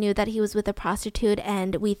we knew that he was with a prostitute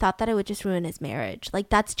and we thought that it would just ruin his marriage. Like,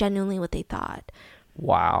 that's genuinely what they thought.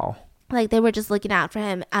 Wow. Like, they were just looking out for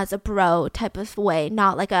him as a bro type of way.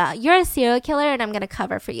 Not like you're a serial killer and I'm going to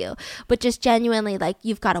cover for you. But just genuinely like,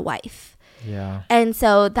 you've got a wife. Yeah. And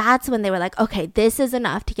so that's when they were like, okay, this is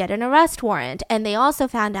enough to get an arrest warrant. And they also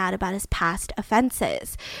found out about his past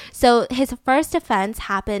offenses. So his first offense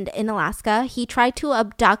happened in Alaska. He tried to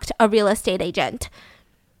abduct a real estate agent.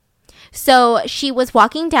 So she was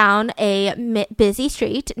walking down a busy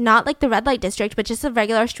street, not like the red light district, but just a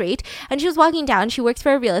regular street. And she was walking down. She works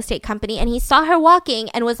for a real estate company. And he saw her walking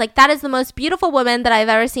and was like, that is the most beautiful woman that I've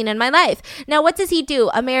ever seen in my life. Now, what does he do?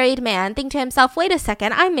 A married man think to himself, wait a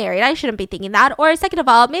second, I'm married. I shouldn't be thinking that. Or second of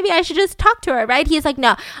all, maybe I should just talk to her, right? He's like,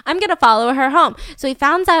 no, I'm going to follow her home. So he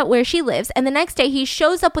finds out where she lives. And the next day he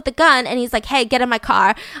shows up with a gun and he's like, hey, get in my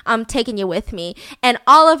car. I'm taking you with me. And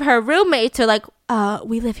all of her roommates are like,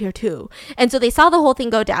 we live here too. And so they saw the whole thing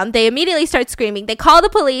go down. They immediately start screaming. They call the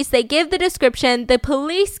police. They give the description. The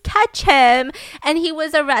police catch him and he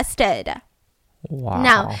was arrested. Wow.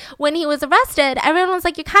 Now, when he was arrested, everyone was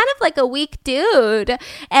like, you're kind of like a weak dude.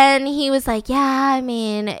 And he was like, yeah, I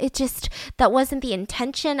mean, it just, that wasn't the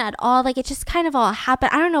intention at all. Like, it just kind of all happened.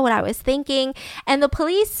 I don't know what I was thinking. And the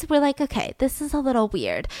police were like, okay, this is a little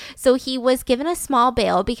weird. So he was given a small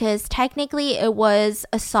bail because technically it was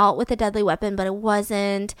assault with a deadly weapon, but it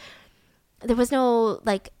wasn't. There was no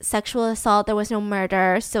like sexual assault. There was no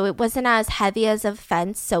murder. So it wasn't as heavy as an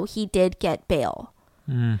offense. So he did get bail.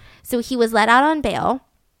 So he was let out on bail.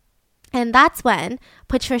 And that's when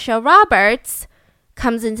Patricia Roberts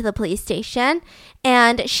comes into the police station.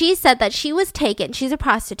 And she said that she was taken, she's a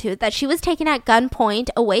prostitute, that she was taken at gunpoint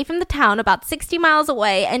away from the town about 60 miles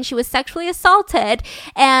away. And she was sexually assaulted.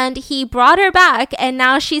 And he brought her back. And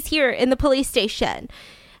now she's here in the police station.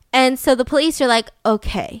 And so the police are like,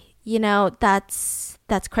 okay, you know, that's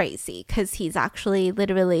crazy. Because he's actually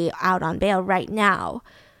literally out on bail right now.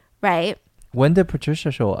 Right? When did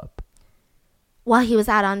Patricia show up? While he was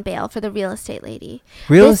out on bail for the real estate lady.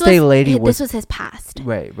 This was his past.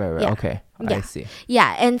 Right. Yeah. Okay. Yeah. I see.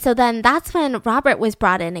 Yeah. And so then that's when Robert was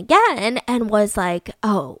brought in again and was like,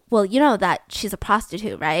 oh, well, you know that she's a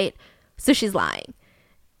prostitute, right? So she's lying.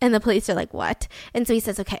 And the police are like, what? And so he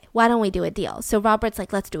says, okay, why don't we do a deal? So Robert's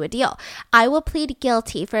like, let's do a deal. I will plead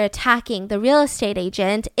guilty for attacking the real estate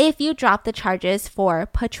agent if you drop the charges for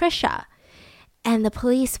Patricia. And the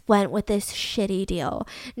police went with this shitty deal.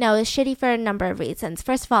 Now, it was shitty for a number of reasons.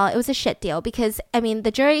 First of all, it was a shit deal because, I mean, the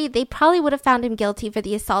jury, they probably would have found him guilty for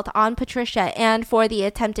the assault on Patricia and for the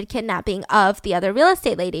attempted kidnapping of the other real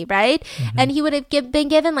estate lady, right? Mm-hmm. And he would have been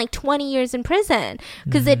given like 20 years in prison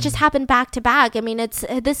because it just happened back to back. I mean,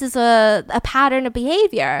 this is a pattern of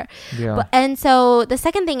behavior. Yeah. And so the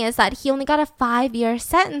second thing is that he only got a 5-year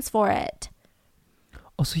sentence for it.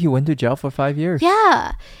 Oh, so he went to jail for 5 years?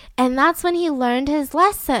 Yeah. And that's when he learned his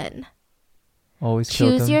lesson. Always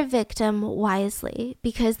choose your victim wisely,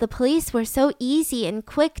 because the police were so easy and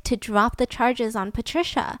quick to drop the charges on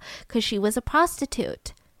Patricia because she was a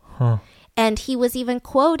prostitute. Huh. And he was even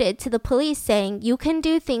quoted to the police saying, you can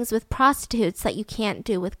do things with prostitutes that you can't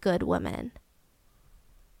do with good women.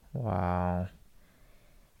 Wow.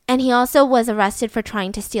 And he also was arrested for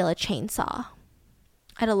trying to steal a chainsaw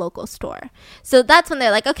at a local store. So that's when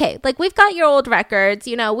they're like, okay, like we've got your old records,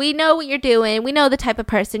 you know, we know what you're doing, we know the type of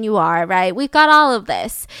person you are, right? We've got all of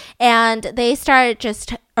this. And they started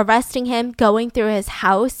just arresting him, going through his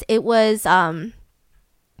house. It was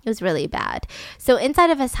really bad. So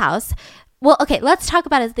inside of his house, well, okay, let's talk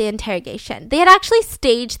about the interrogation. They had actually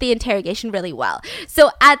staged the interrogation really well. So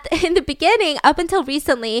in the beginning, up until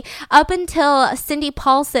recently, up until Cindy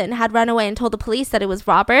Paulson had run away and told the police that it was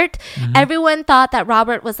Robert, everyone thought that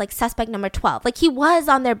Robert was like suspect number 12. Like he was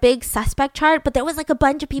on their big suspect chart, but there was like a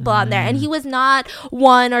bunch of people on there and he was not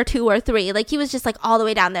 1 or 2 or 3. Like he was just like all the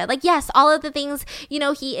way down there. Like, yes, all of the things, you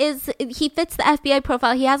know, he fits the FBI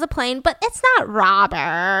profile. He has a plane, but it's not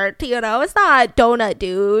Robert, you know, it's not Donut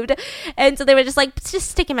Dude. And so they were just like, just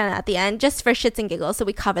stick him in at the end just for shits and giggles so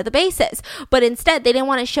we cover the bases. But instead, they didn't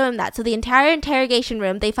want to show him that. So the entire interrogation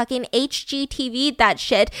room, they fucking HGTV'd that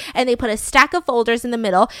shit and they put a stack of folders in the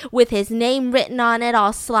middle with his name written on it,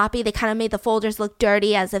 all sloppy. They kind of made the folders look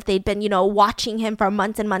dirty as if they'd been, you know, watching him for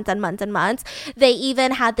months and months and months and months. They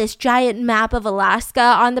even had this giant map of Alaska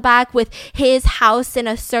on the back with his house in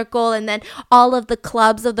a circle and then all of the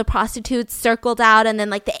clubs of the prostitutes circled out and then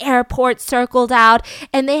like the airport circled out.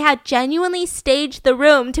 And they had genuine genuinely staged the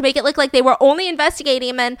room to make it look like they were only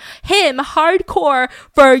investigating him hardcore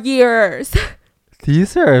for years.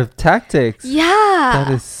 These are tactics. Yeah.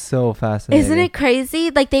 That is so fascinating. Isn't it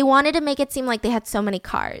crazy? Like, they wanted to make it seem like they had so many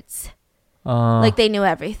cards. Like, they knew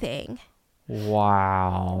everything.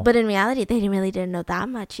 Wow. But in reality, they didn't know that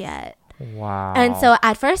much yet. Wow. And so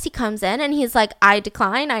at first he comes in and he's like, I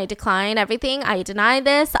decline everything. I deny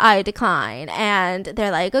this. I decline. And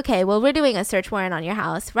they're like, okay, well, we're doing a search warrant on your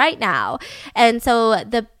house right now. And so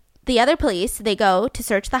the other police, they go to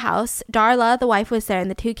search the house. Darla, the wife, was there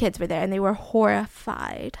and the 2 kids were there and they were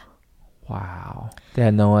horrified. Wow. They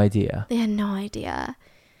had no idea.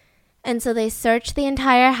 And so they searched the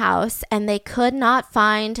entire house and they could not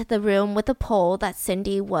find the room with the pole that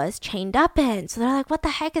Cindy was chained up in. So they're like, what the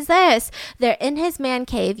heck is this? They're in his man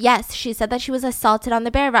cave. Yes, she said that she was assaulted on the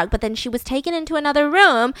bear rug, but then she was taken into another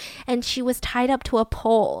room and she was tied up to a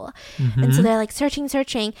pole. Mm-hmm. And so they're like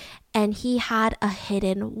searching. And he had a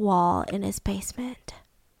hidden wall in his basement.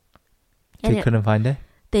 And they couldn't find it?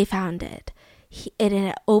 They found it. It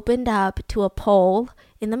had opened up to a pole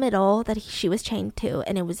in the middle that she was chained to,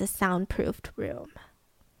 and it was a soundproofed room.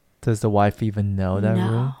 Does the wife even know that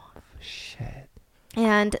room? No. Shit.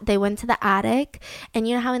 And they went to the attic, and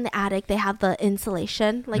you know how in the attic they have the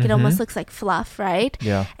insulation? Like, it almost looks like fluff, right?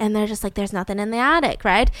 Yeah. And they're just like, there's nothing in the attic,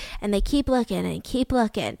 right? And they keep looking,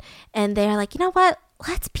 and they're like, you know what?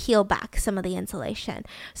 Let's peel back some of the insulation.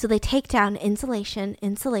 So they take down insulation,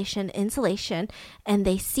 and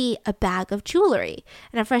they see a bag of jewelry.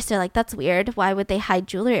 And at first they're like, that's weird. Why would they hide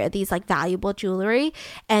jewelry? Are these like valuable jewelry?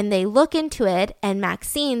 And they look into it, and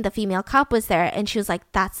Maxine, the female cop, was there, and she was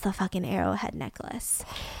like, that's the fucking arrowhead necklace.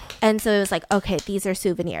 And so it was like, okay, these are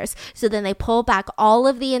souvenirs. So then they pull back all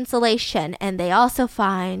of the insulation, and they also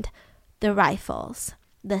find the rifles.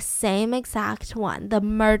 The same exact one, the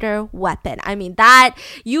murder weapon. I mean, that,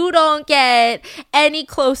 you don't get any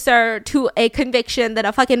closer to a conviction than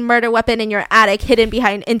a fucking murder weapon in your attic hidden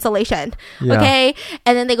behind insulation. Yeah. Okay?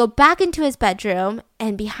 And then they go back into his bedroom,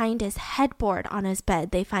 and behind his headboard on his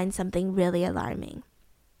bed, they find something really alarming.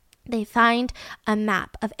 They find a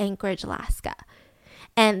map of Anchorage, Alaska.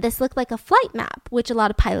 And this looked like a flight map, which a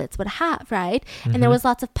lot of pilots would have, right? Mm-hmm. And there was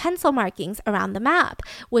lots of pencil markings around the map,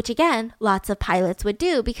 which again, lots of pilots would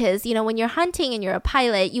do because, you know, when you're hunting and you're a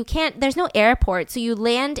pilot, there's no airport. So you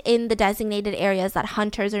land in the designated areas that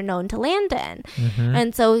hunters are known to land in. Mm-hmm.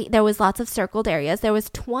 And so there was lots of circled areas. There was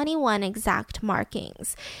 21 exact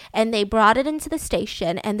markings. And they brought it into the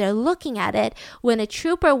station and they're looking at it when a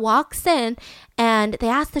trooper walks in and they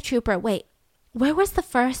ask the trooper, wait, where was the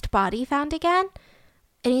first body found again?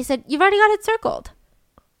 And he said, you've already got it circled.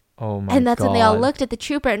 Oh my God. And that's when they all looked at the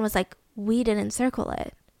trooper and was like, we didn't circle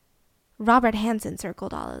it. Robert Hansen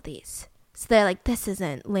circled all of these. So they're like, this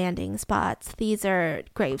isn't landing spots. These are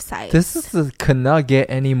grave sites. Could not get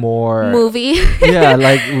any more movie. Yeah,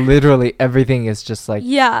 like literally everything is just like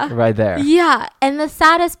right there. Yeah. And the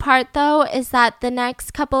saddest part though is that the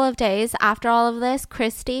next couple of days after all of this,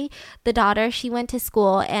 Christy, the daughter, she went to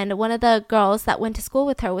school, and one of the girls that went to school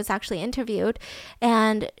with her was actually interviewed,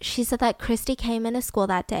 and she said that Christy came into school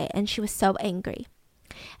that day and she was so angry.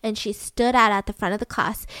 And she stood out at the front of the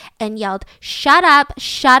class and yelled, shut up,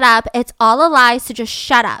 it's all a lie, so just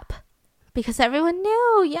shut up. Because everyone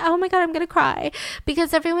knew, oh my God, I'm going to cry.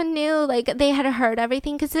 Because everyone knew, like, they had heard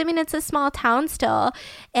everything. Because, I mean, it's a small town still.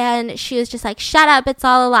 And she was just like, shut up, it's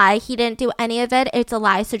all a lie. He didn't do any of it, it's a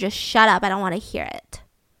lie, so just shut up, I don't want to hear it.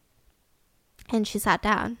 And she sat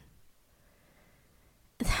down.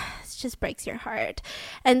 It just breaks your heart.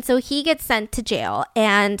 And so he gets sent to jail,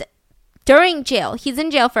 and during jail, he's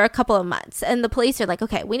in jail for a couple of months, and the police are like,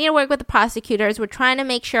 okay, we need to work with the prosecutors. We're trying to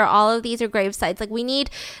make sure all of these are grave sites. Like,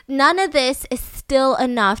 none of this is still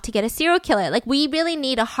enough to get a serial killer. Like, we really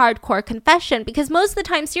need a hardcore confession, because most of the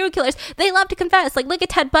time serial killers, they love to confess. Like, look at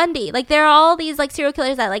Ted Bundy. Like, there are all these like serial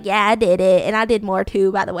killers that like, yeah, I did it, and I did more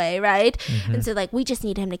too, by the way, right? Mm-hmm. And so like, we just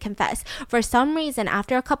need him to confess. For some reason,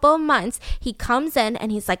 after a couple of months, he comes in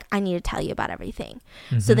and he's like, I need to tell you about everything.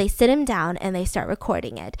 Mm-hmm. So they sit him down and they start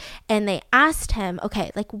recording it, and they asked him,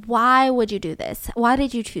 okay, like, why would you do this? Why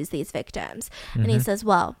did you choose these victims? Mm-hmm. And he says,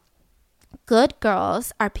 well, good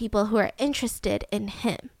girls are people who are interested in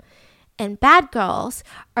him, and bad girls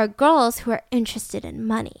are girls who are interested in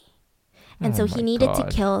money. And so he needed to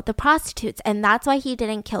kill the prostitutes. And that's why he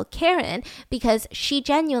didn't kill Karen, because she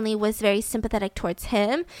genuinely was very sympathetic towards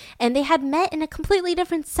him. And they had met in a completely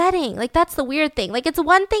different setting. Like, that's the weird thing. Like, it's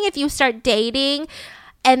one thing if you start dating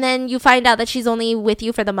and then you find out that she's only with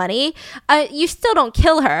you for the money, you still don't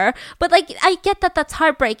kill her. But like, I get that that's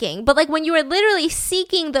heartbreaking. But like, when you are literally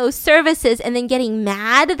seeking those services and then getting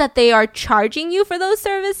mad that they are charging you for those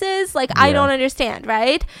services, like, I don't understand,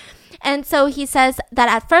 right? And so he says that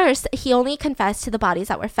at first he only confessed to the bodies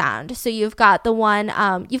that were found. So you've got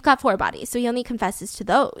you've got 4 bodies. So he only confesses to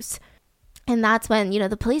those. And that's when,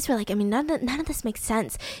 the police were like, I mean, none of this makes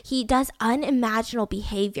sense. He does unimaginable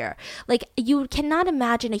behavior. Like, you cannot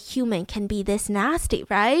imagine a human can be this nasty,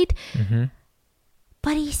 right? Mm-hmm.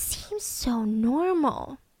 But he seems so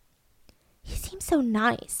normal. He seems so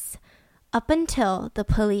nice up until the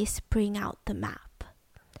police bring out the map.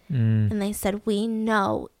 And they said, we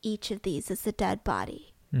know each of these is a dead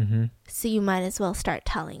body. Mm-hmm. So you might as well start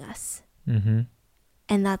telling us. Mm-hmm.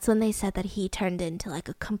 And that's when they said that he turned into like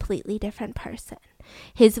a completely different person.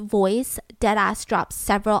 His voice, dead ass, dropped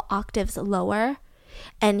several octaves lower.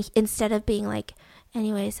 And instead of being like,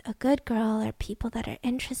 anyways, a good girl are people that are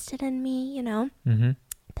interested in me, Mm-hmm.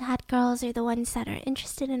 Bad girls are the ones that are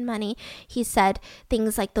interested in money. He said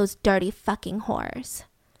things like those dirty fucking whores.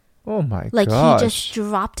 Oh my god. Like, he just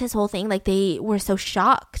dropped his whole thing. Like, they were so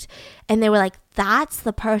shocked. And they were like, that's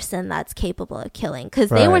the person that's capable of killing.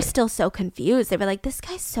 Because they were still so confused. They were like, this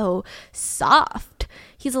guy's so soft.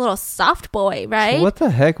 He's a little soft boy, right? What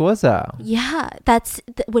the heck was that? Yeah. That's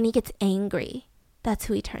when he gets angry. That's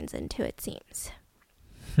who he turns into, it seems.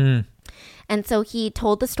 And so he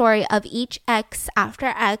told the story of each X after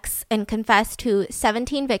X and confessed to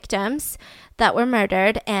 17 victims that were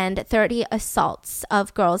murdered and 30 assaults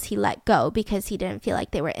of girls he let go because he didn't feel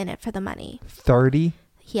like they were in it for the money. 30?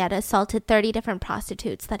 He had assaulted 30 different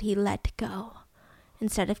prostitutes that he let go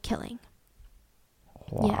instead of killing.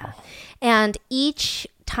 Wow. Yeah. And each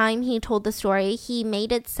time he told the story, he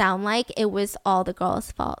made it sound like it was all the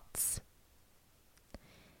girls' faults.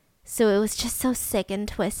 So it was just so sick and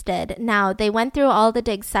twisted. Now, they went through all the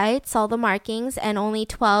dig sites, all the markings, and only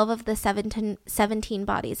 12 of the 17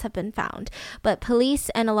 bodies have been found. But police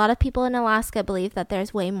and a lot of people in Alaska believe that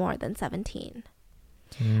there's way more than 17.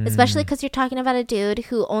 Especially because you're talking about a dude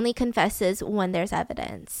who only confesses when there's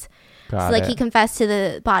evidence. He confessed to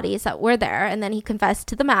the bodies that were there, and then he confessed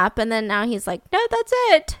to the map, and then now he's like, no, that's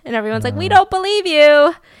it. And everyone's like, we don't believe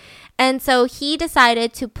you. And so he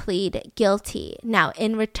decided to plead guilty. Now,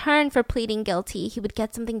 in return for pleading guilty, he would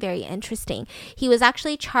get something very interesting. He was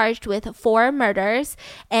actually charged with 4 murders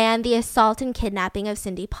and the assault and kidnapping of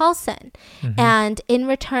Cindy Paulson. Mm-hmm. And in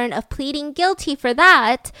return of pleading guilty for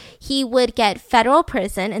that, he would get federal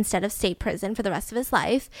prison instead of state prison for the rest of his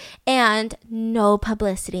life and no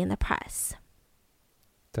publicity in the press.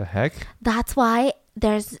 The heck? That's why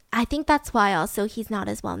I think that's why also he's not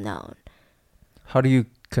as well known. How do you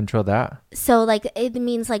control that? So like, it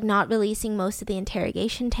means like not releasing most of the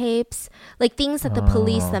interrogation tapes, like things that the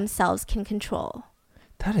police themselves can control.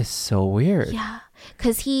 That is so weird. Yeah,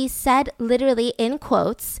 because he said literally in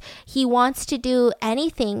quotes, he wants to do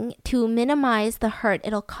anything to minimize the hurt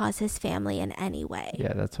it'll cause his family in any way.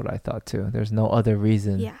 Yeah, that's what I thought too. There's no other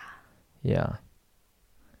reason. Yeah.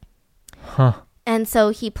 Huh. And so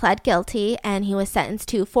he pled guilty and he was sentenced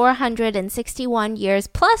to 461 years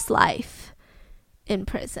plus life in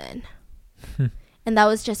prison. And that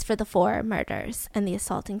was just for the 4 murders and the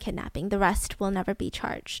assault and kidnapping. The rest will never be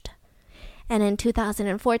charged. And in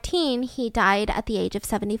 2014, he died at the age of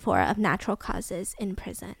 74 of natural causes in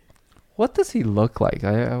prison. What does he look like?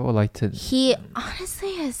 I would like to... He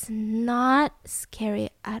honestly is not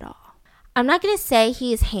scary at all. I'm not going to say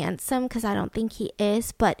he is handsome because I don't think he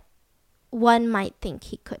is, but one might think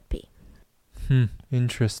he could be.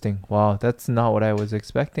 Interesting. Wow, that's not what I was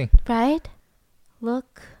expecting. Right?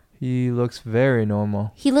 Look. He looks very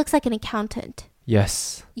normal. He looks like an accountant.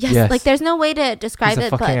 Yes. Like there's no way to describe it.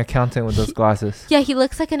 He's a fucking accountant with those glasses. Yeah, he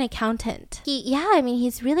looks like an accountant.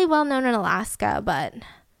 He's really well known in Alaska, but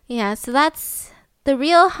yeah, so that's the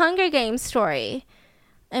real Hunger Games story.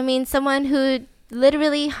 I mean, someone who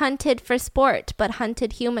literally hunted for sport, but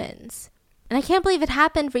hunted humans. And I can't believe it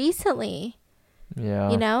happened recently. Yeah.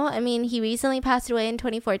 He recently passed away in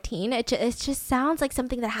 2014. It just sounds like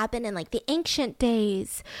something that happened in like the ancient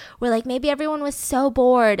days where like maybe everyone was so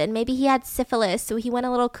bored and maybe he had syphilis, so he went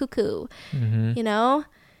a little cuckoo, and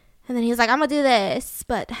then he was like, I'm gonna do this.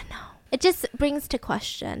 But no, it just brings to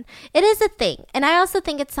question. It is a thing. And I also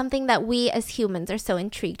think it's something that we as humans are so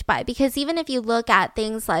intrigued by, because even if you look at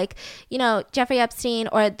things like, Jeffrey Epstein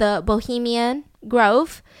or the Bohemian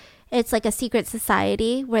Grove, it's like a secret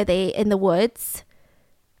society where in the woods,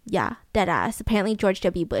 Yeah, dead ass. Apparently George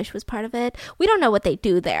W. Bush was part of it. We don't know what they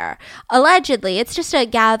do there. Allegedly, it's just a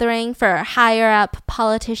gathering for higher up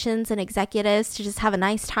politicians and executives to just have a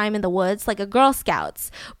nice time in the woods, like a Girl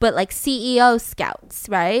Scouts, but like CEO Scouts,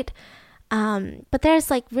 right? But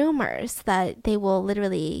there's like rumors that they will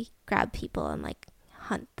literally grab people and like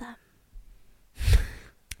hunt them.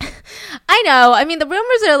 I know. I mean, the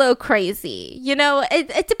rumors are a little crazy. You know, it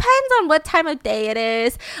depends on what time of day it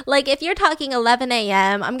is. Like, if you're talking 11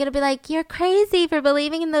 a.m., I'm going to be like, you're crazy for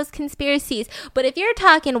believing in those conspiracies. But if you're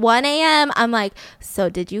talking 1 a.m., I'm like, so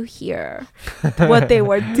did you hear what they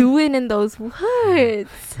were doing in those woods?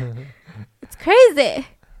 It's crazy.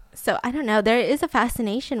 So, I don't know. There is a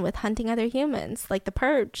fascination with hunting other humans, like the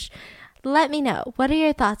Purge. Let me know. What are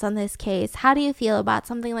your thoughts on this case? How do you feel about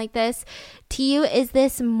something like this? To you, is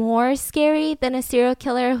this more scary than a serial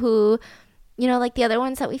killer who, you know, like the other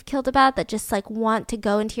ones that we've killed about that just like want to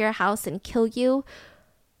go into your house and kill you?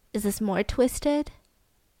 Is this more twisted?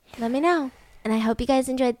 Let me know. And I hope you guys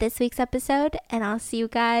enjoyed this week's episode, and I'll see you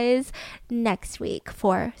guys next week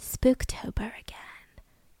for Spooktober again.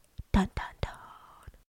 Dun dun.